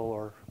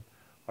module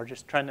or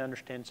just trying to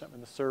understand something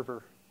in the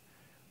server,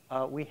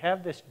 we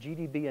have this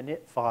GDB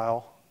init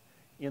file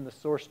in the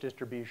source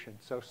distribution.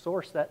 So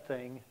source that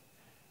thing,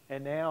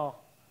 and now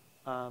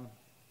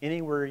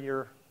anywhere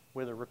you're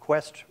with a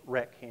request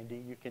rec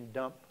handy, you can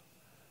dump,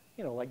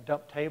 like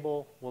dump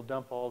table will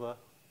dump all the,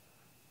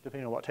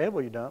 depending on what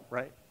table you dump,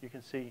 right? You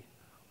can see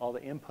all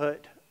the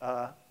input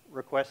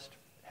request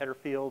header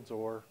fields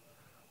or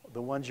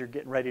the ones you're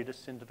getting ready to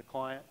send to the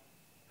client.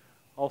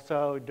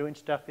 Also doing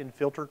stuff in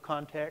filter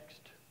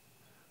context,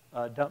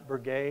 dump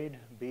brigade,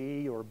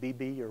 B or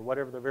BB or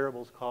whatever the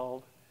variable is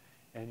called,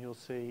 and you'll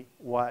see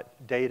what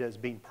data is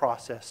being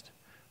processed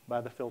by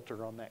the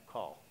filter on that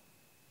call.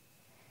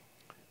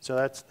 So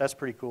that's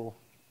pretty cool.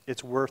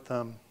 It's worth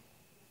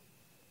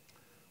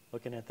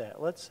looking at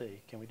that. Let's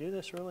see, can we do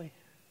this really?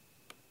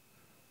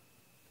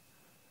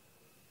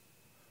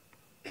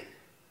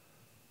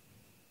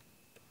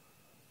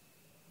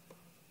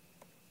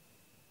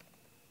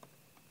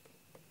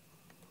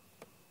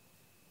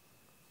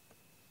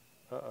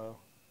 Uh-oh,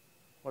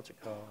 what's it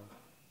called?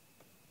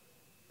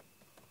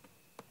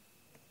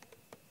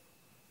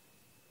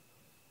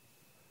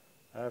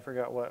 I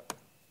forgot what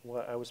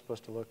I was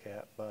supposed to look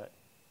at, but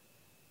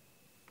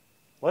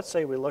let's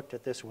say we looked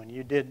at this one.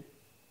 You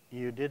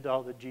did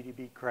all the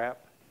GDB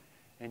crap,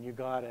 and you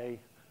got a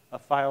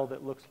file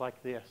that looks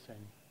like this, and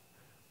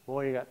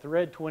boy, you got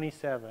thread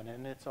 27,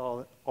 and it's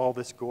all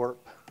this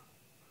gorp,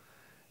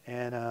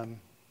 and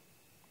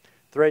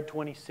thread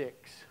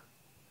 26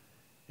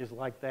 is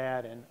like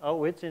that, and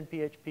oh, it's in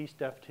PHP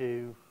stuff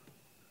too.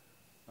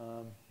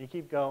 You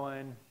keep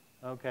going,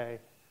 okay.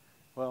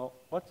 Well,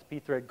 what's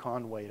pthread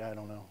con weight? I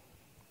don't know.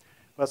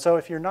 Well, so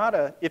if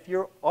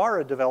you are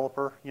a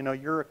developer,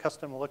 you're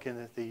accustomed to looking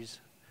at these,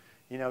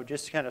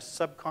 just kind of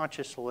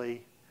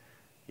subconsciously,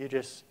 you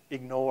just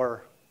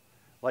ignore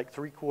like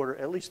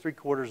at least three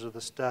quarters of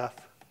the stuff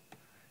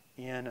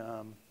in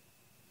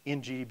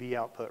GDB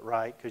output,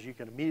 right? Because you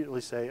can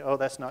immediately say, oh,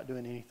 that's not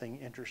doing anything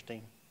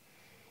interesting.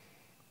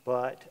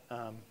 But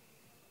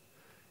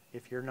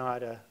if you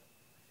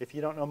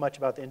don't know much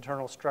about the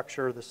internal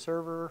structure of the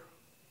server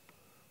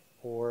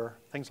or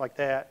things like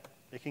that,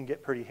 it can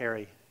get pretty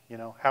hairy.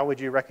 How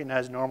would you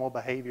recognize normal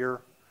behavior?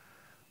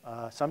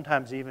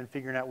 Sometimes even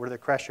figuring out where the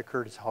crash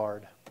occurred is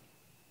hard.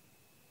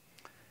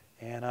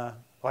 And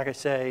like I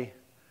say,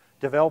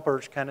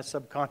 developers kind of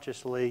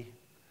subconsciously,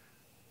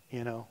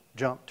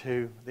 jump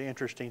to the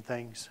interesting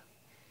things.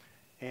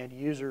 And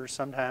users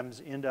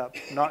sometimes end up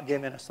not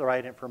giving us the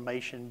right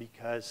information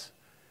because,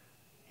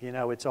 you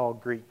know, it's all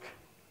Greek,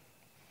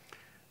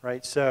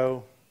 right?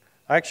 So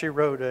I actually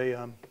wrote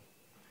a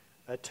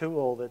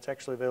tool that's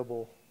actually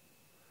available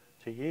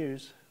to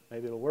use,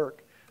 maybe it'll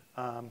work,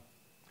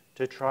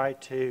 to try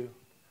to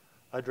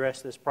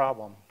address this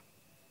problem,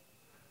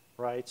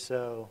 right?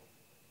 So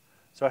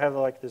I have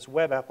like this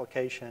web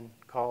application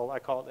I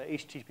call it the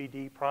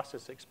HTTPD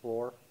Process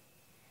Explorer,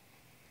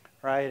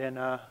 right?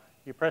 And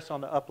you press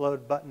on the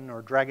upload button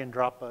or drag and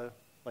drop a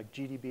like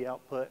GDB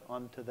output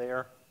onto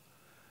there,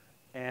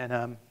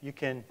 and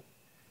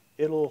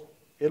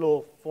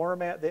it'll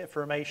format the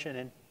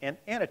information and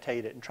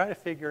annotate it and try to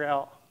figure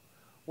out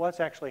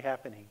what's actually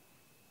happening,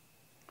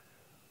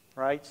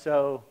 right?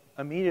 So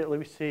immediately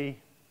we see,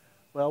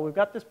 well, we've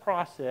got this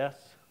process,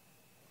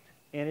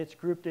 and it's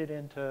grouped it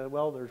into,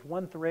 well, there's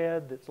one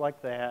thread that's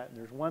like that, and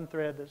there's one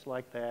thread that's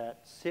like that,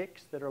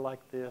 6 that are like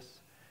this,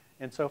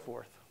 and so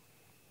forth.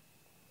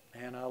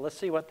 And let's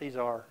see what these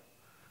are.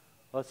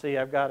 Let's see,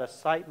 I've got a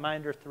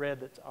SiteMinder thread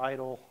that's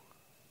idle.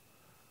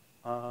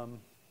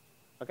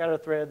 I've got a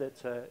thread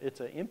that's it's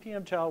an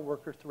npm child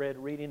worker thread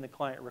reading the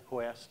client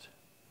request.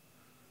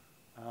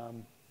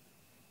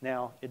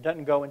 Now, it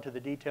doesn't go into the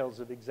details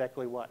of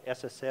exactly what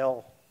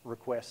SSL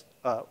request,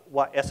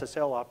 what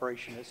SSL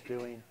operation it's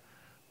doing,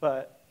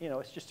 but you know,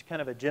 it's just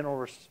kind of a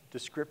general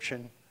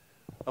description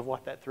of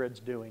what that thread's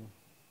doing.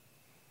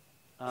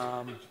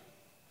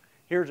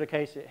 Here's a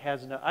case it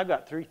has no. I've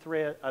got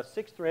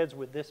 6 threads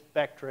with this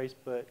backtrace,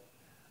 but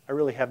I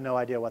really have no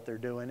idea what they're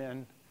doing,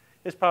 and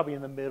it's probably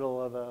in the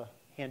middle of a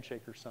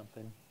handshake or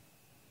something.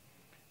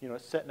 You know,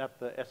 it's setting up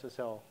the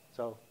SSL,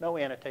 so no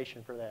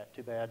annotation for that.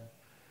 Too bad.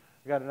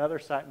 We got another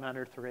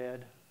SiteMinder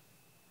thread,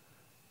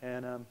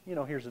 and you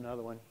know, here's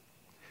another one.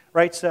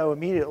 Right, so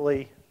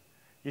immediately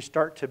you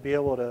start to be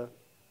able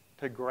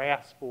to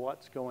grasp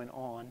what's going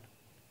on.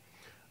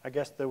 I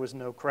guess there was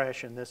no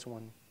crash in this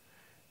one,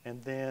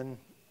 and then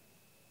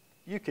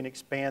you can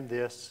expand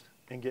this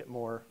and get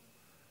more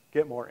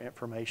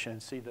information.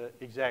 See the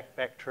exact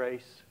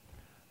backtrace.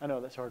 I know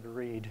that's hard to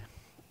read.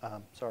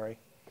 Sorry.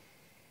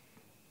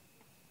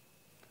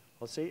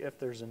 Let's see if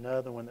there's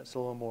another one that's a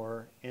little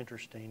more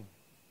interesting.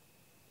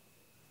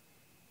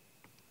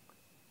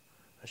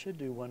 I should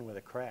do one with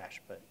a crash,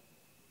 but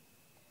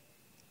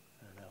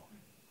I don't know.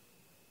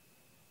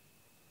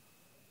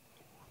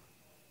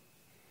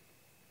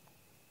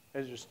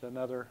 There's just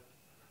another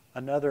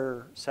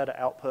set of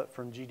output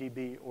from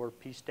GDB or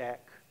pstack,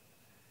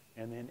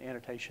 and then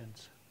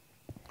annotations.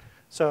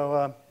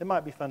 So it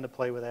might be fun to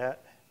play with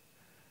that.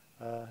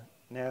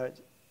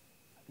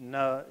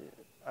 No,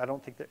 I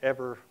don't think that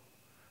ever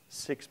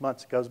 6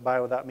 months goes by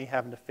without me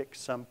having to fix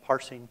some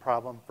parsing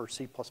problem for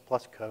C++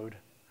 code.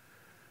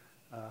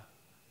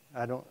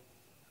 I don't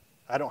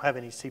have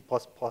any C++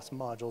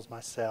 modules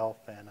myself,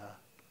 and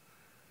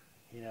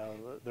you know,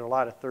 there are a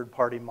lot of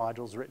third-party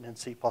modules written in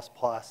C++,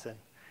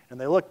 and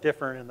they look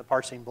different, and the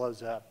parsing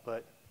blows up.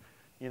 But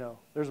you know,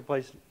 there's a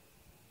place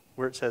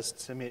where it says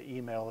send me an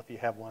email if you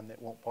have one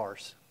that won't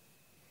parse.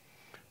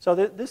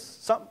 So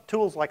some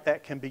tools like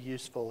that can be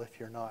useful if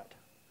you're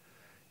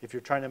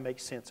trying to make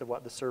sense of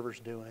what the server's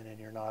doing and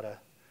you're not a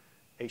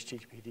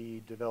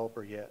HTTPD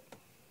developer yet.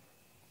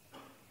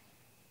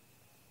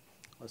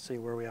 Let's see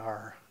where we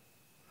are.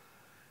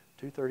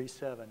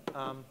 237.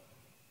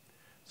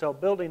 So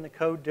building the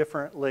code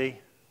differently,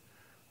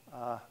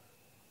 a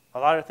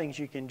lot of things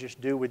you can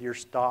just do with your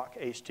stock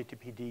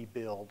HTTPD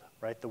build,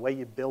 right? The way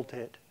you built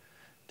it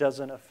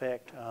doesn't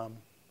affect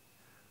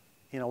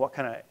you know, what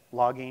kind of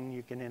logging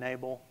you can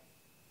enable,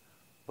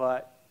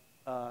 but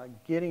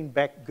getting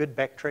good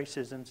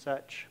backtraces and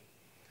such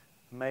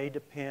may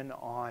depend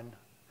on,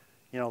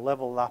 you know,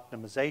 level of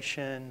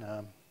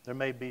optimization. There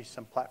may be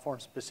some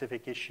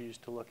platform-specific issues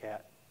to look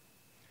at.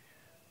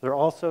 There are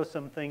also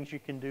some things you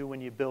can do when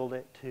you build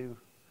it to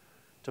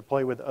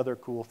play with other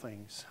cool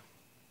things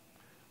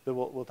that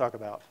we'll talk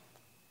about.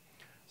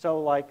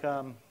 So like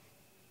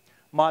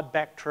mod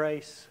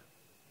backtrace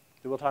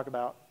that we'll talk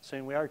about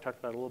soon. We already talked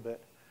about it a little bit.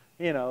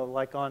 You know,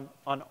 like on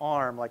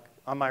ARM, like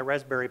on my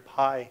Raspberry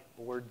Pi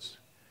boards,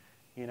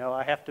 you know,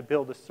 I have to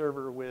build a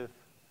server with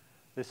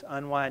this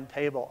unwind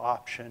table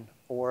option,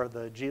 or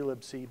the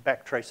glibc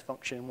backtrace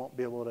function won't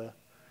be able to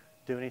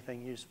do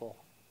anything useful.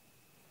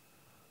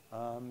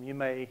 You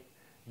may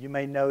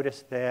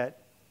notice that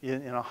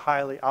in a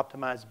highly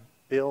optimized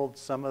build,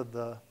 some of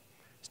the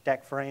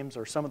stack frames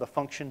or some of the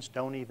functions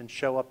don't even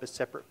show up as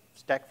separate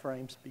stack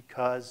frames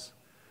because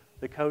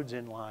the code's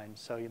inline.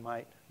 So you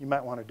might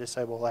want to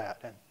disable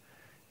that,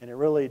 and it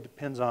really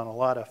depends on a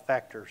lot of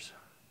factors.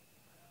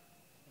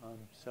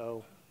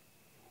 So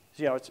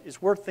you know,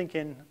 it's worth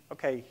thinking.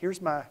 Okay,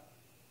 here's my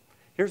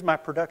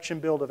production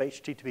build of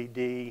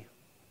HTTPD.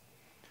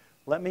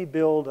 Let me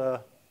build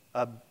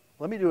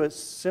let me do a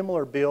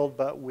similar build,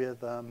 but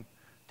with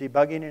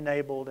debugging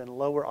enabled and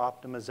lower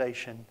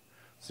optimization,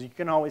 so you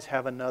can always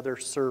have another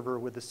server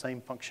with the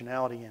same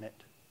functionality in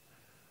it.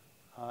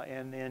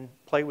 And then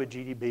play with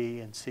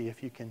GDB and see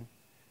if you can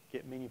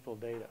get meaningful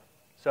data.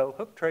 So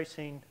hook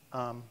tracing,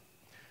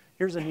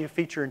 here's a new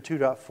feature in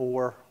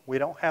 2.4. We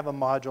don't have a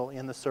module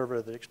in the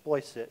server that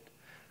exploits it,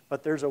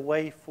 but there's a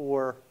way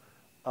for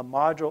a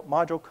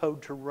module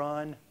code to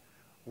run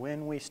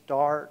when we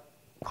start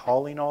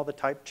calling all the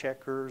type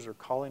checkers or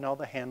calling all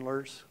the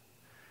handlers,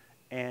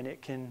 and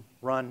it can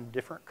run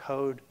different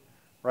code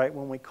right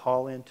when we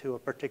call into a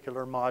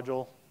particular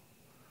module.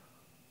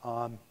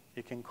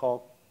 It can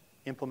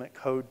implement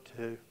code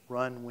to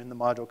run when the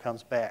module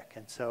comes back,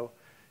 and so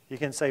you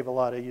can save a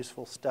lot of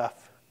useful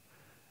stuff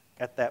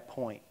at that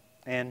point.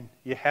 And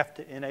you have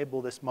to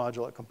enable this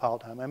module at compile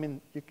time. I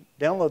mean, you can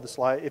download the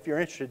slide. If you're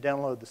interested,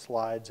 download the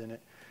slides, and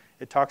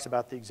it talks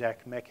about the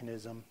exact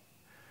mechanism.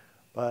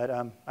 But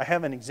I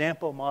have an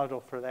example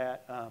module for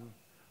that,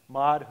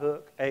 mod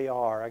hook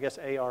AR. I guess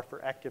AR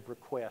for active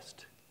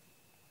request.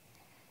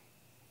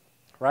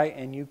 Right,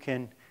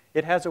 and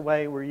it has a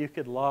way where you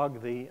could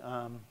log the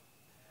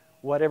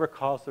whatever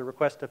caused the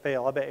request to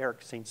fail. I bet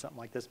Eric's seen something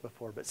like this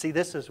before. But see,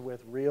 this is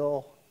with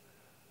real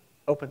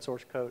open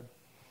source code.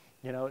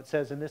 You know, it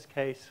says in this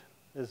case,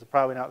 this is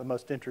probably not the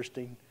most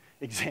interesting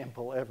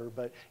example ever,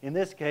 but in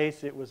this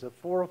case, it was a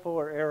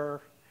 404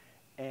 error,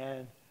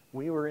 and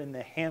we were in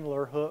the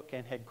handler hook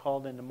and had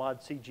called into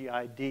mod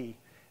CGID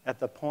at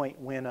the point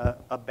when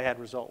a bad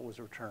result was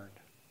returned.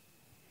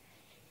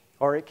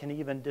 Or it can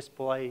even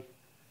display,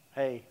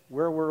 hey,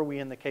 where were we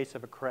in the case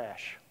of a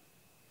crash?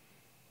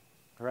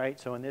 Right,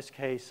 so in this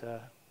case,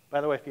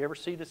 by the way, if you ever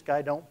see this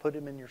guy, don't put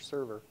him in your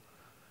server.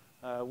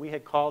 We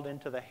had called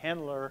into the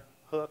handler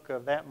hook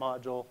of that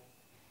module,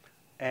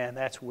 and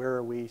that's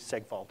where we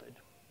seg faulted.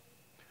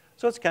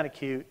 So it's kind of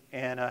cute,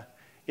 and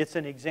it's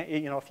an example.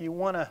 You know, if you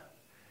want to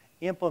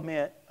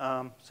implement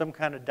some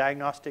kind of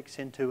diagnostics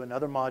into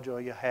another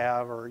module you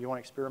have, or you want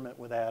to experiment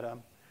with that,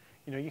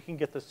 you know, you can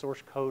get the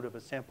source code of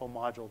a sample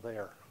module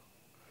there,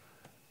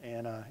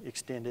 and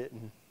extend it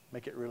and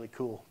make it really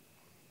cool.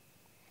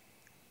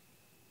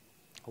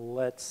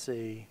 Let's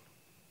see.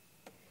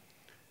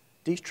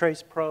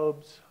 Detrace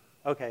probes.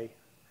 Okay.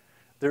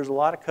 There's a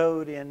lot of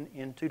code in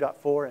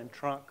 2.4 and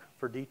trunk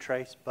for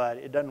detrace, but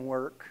it doesn't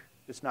work.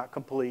 It's not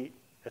complete,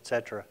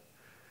 etc.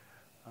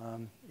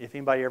 If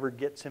anybody ever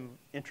gets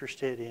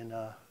interested in,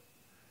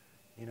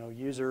 you know,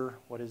 user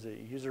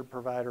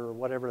provider or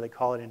whatever they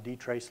call it in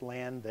detrace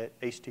land that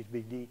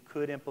HTTPD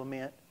could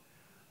implement,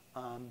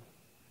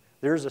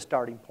 there's a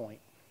starting point.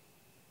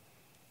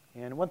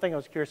 And one thing I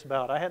was curious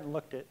about, I hadn't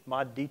looked at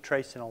mod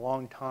detrace in a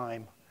long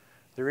time.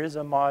 There is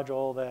a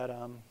module that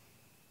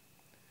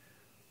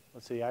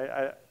let's see,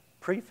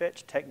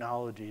 Prefetch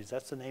Technologies,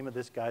 that's the name of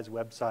this guy's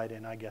website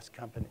and I guess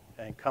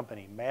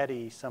company,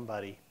 Maddie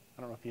somebody.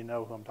 I don't know if you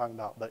know who I'm talking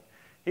about, but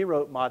he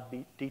wrote mod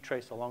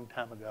detrace a long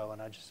time ago,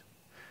 and I just,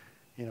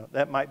 you know,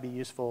 that might be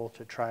useful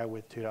to try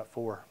with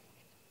 2.4.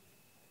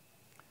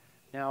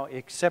 Now,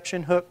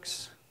 exception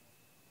hooks.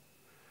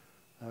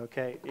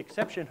 Okay,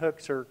 exception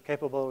hooks are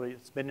capability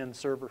that's been in the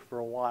server for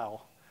a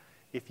while.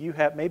 If you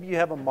have, maybe you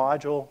have a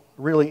module,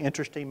 really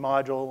interesting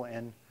module,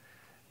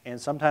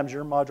 and sometimes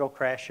your module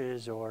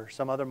crashes or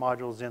some other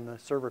modules in the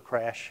server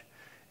crash,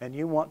 and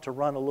you want to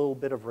run a little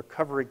bit of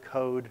recovery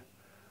code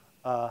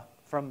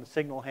from the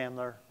signal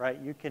handler, right?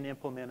 You can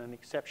implement an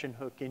exception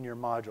hook in your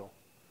module.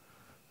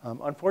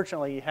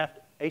 Unfortunately,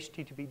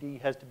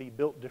 HTTPD has to be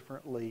built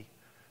differently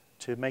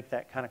to make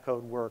that kind of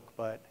code work,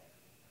 but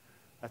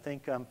I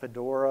think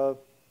Fedora's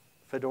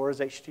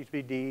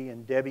HTTPD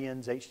and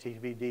Debian's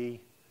HTTPD,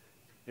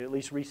 at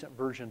least recent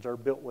versions, are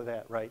built with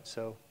that, right?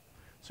 So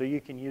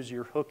you can use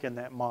your hook in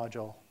that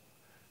module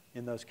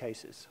in those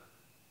cases.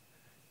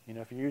 You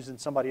know, if you're using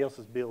somebody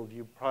else's build,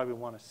 you probably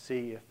want to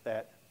see if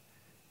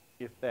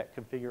that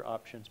configure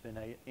option's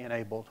been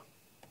enabled.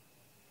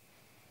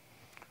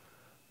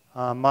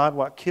 Mod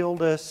What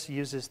Killed Us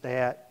uses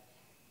that,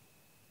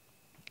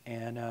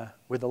 and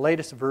with the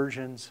latest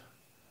versions,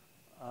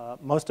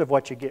 most of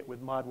what you get with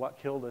Mod What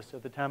Killed Us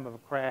at the time of a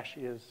crash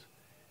is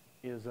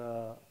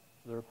the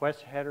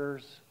request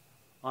headers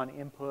on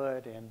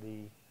input and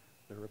the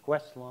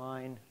request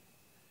line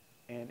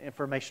and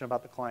information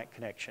about the client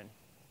connection.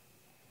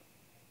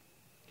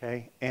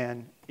 Okay,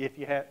 and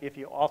if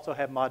you also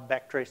have mod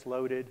backtrace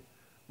loaded,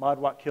 mod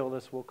what killed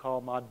us will call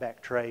mod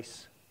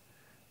backtrace,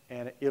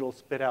 and it'll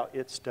spit out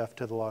its stuff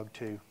to the log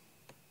too.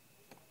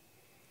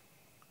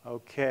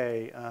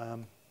 Okay,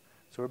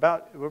 so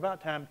we're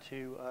about time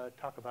to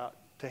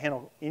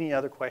handle any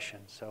other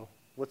questions. So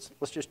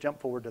let's just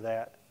jump forward to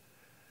that.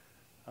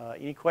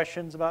 Any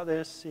questions about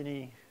this?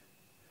 Any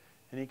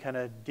kind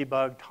of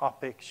debug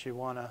topics you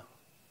want to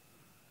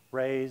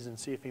raise and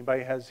see if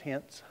anybody has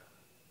hints?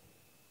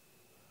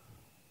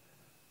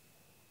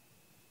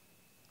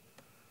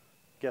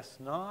 Guess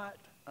not.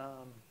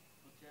 Well,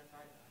 Jeff,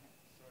 I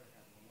sort of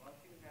have one. What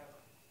if you have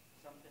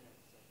something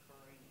that's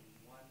occurring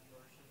in one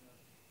version of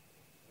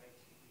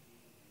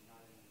HTTP and not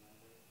in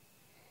another?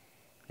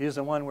 Use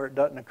the one where it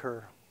doesn't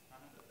occur.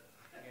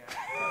 Yeah.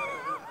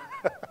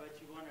 But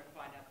you want to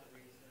find out the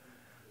reason.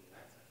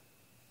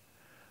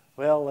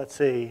 Well, let's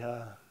see.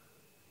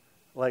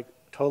 Like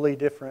totally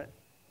different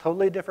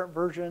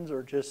versions,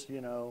 or just 2.2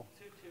 and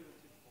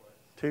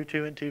 2.4.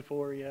 2.2 and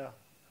 2.4, yeah.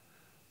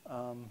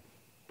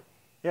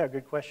 Yeah,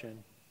 good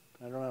question.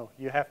 I don't know.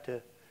 You have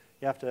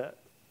to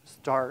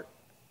start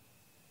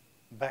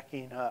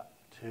backing up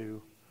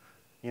to,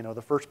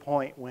 the first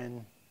point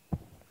when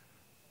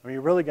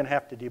you're really going to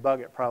have to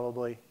debug it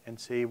probably and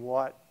see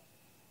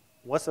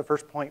what's the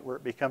first point where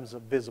it becomes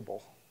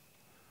visible.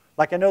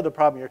 Like I know the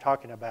problem you're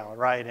talking about,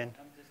 right? And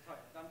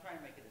I'm trying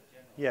to make it a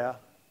general. yeah.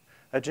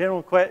 A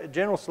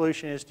general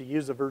solution is to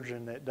use a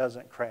version that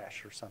doesn't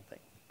crash or something,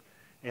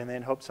 and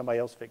then hope somebody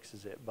else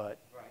fixes it. But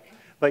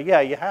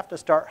yeah, you have to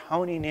start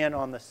honing in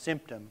on the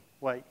symptom.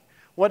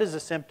 What is a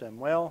symptom?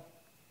 Well,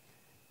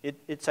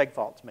 it's seg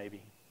faults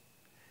maybe.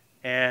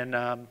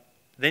 And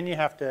then you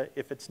have to,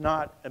 if it's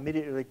not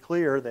immediately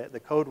clear that the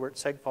code where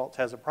it's seg faults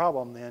has a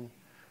problem, then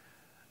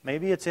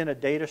maybe it's in a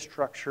data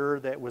structure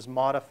that was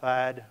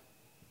modified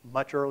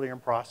much earlier in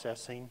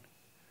processing,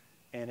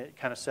 and it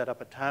kind of set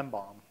up a time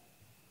bomb.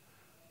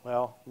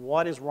 Well,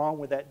 what is wrong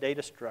with that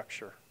data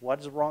structure?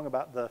 What is wrong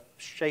about the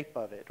shape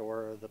of it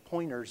or the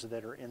pointers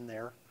that are in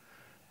there?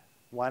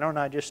 Why don't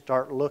I just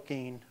start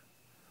looking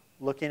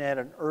at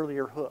an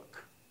earlier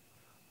hook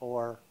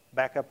or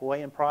back up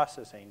way in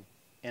processing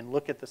and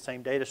look at the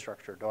same data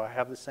structure? Do I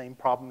have the same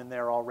problem in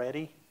there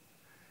already?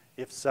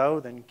 If so,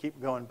 then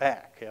keep going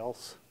back.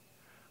 Else,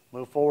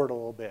 move forward a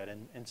little bit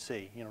and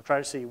see. Try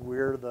to see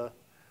where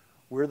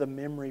the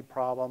memory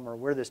problem or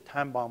where this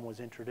time bomb was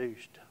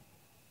introduced.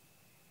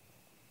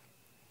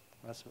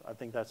 I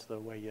think that's the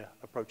way you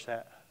approach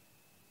that.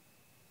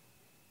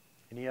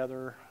 Any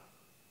other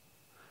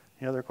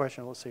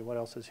questions? Let's see what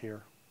else is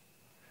here.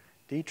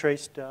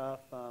 D-trace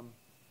stuff.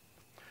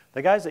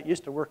 The guys that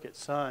used to work at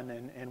Sun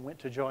and went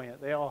to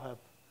Joyent, they all have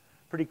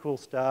pretty cool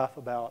stuff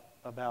about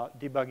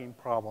debugging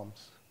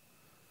problems.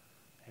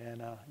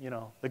 And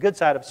the good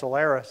side of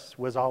Solaris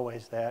was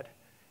always that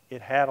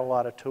it had a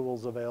lot of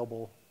tools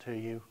available to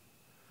you.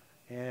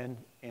 And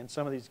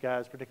some of these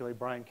guys, particularly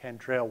Brian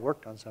Cantrell,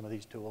 worked on some of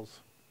these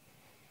tools.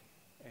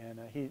 And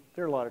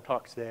there are a lot of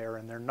talks there,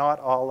 and they're not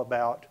all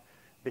about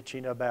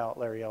bitching about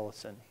Larry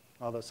Ellison,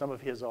 although some of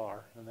his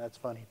are, and that's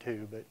funny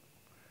too, but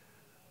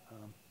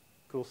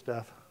cool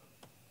stuff.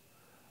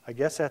 I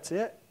guess that's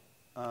it.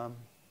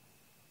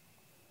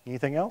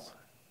 Anything else?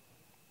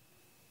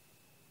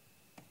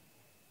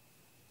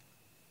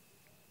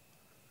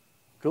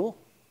 Cool.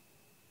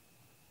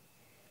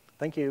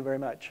 Thank you very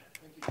much.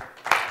 Thank you.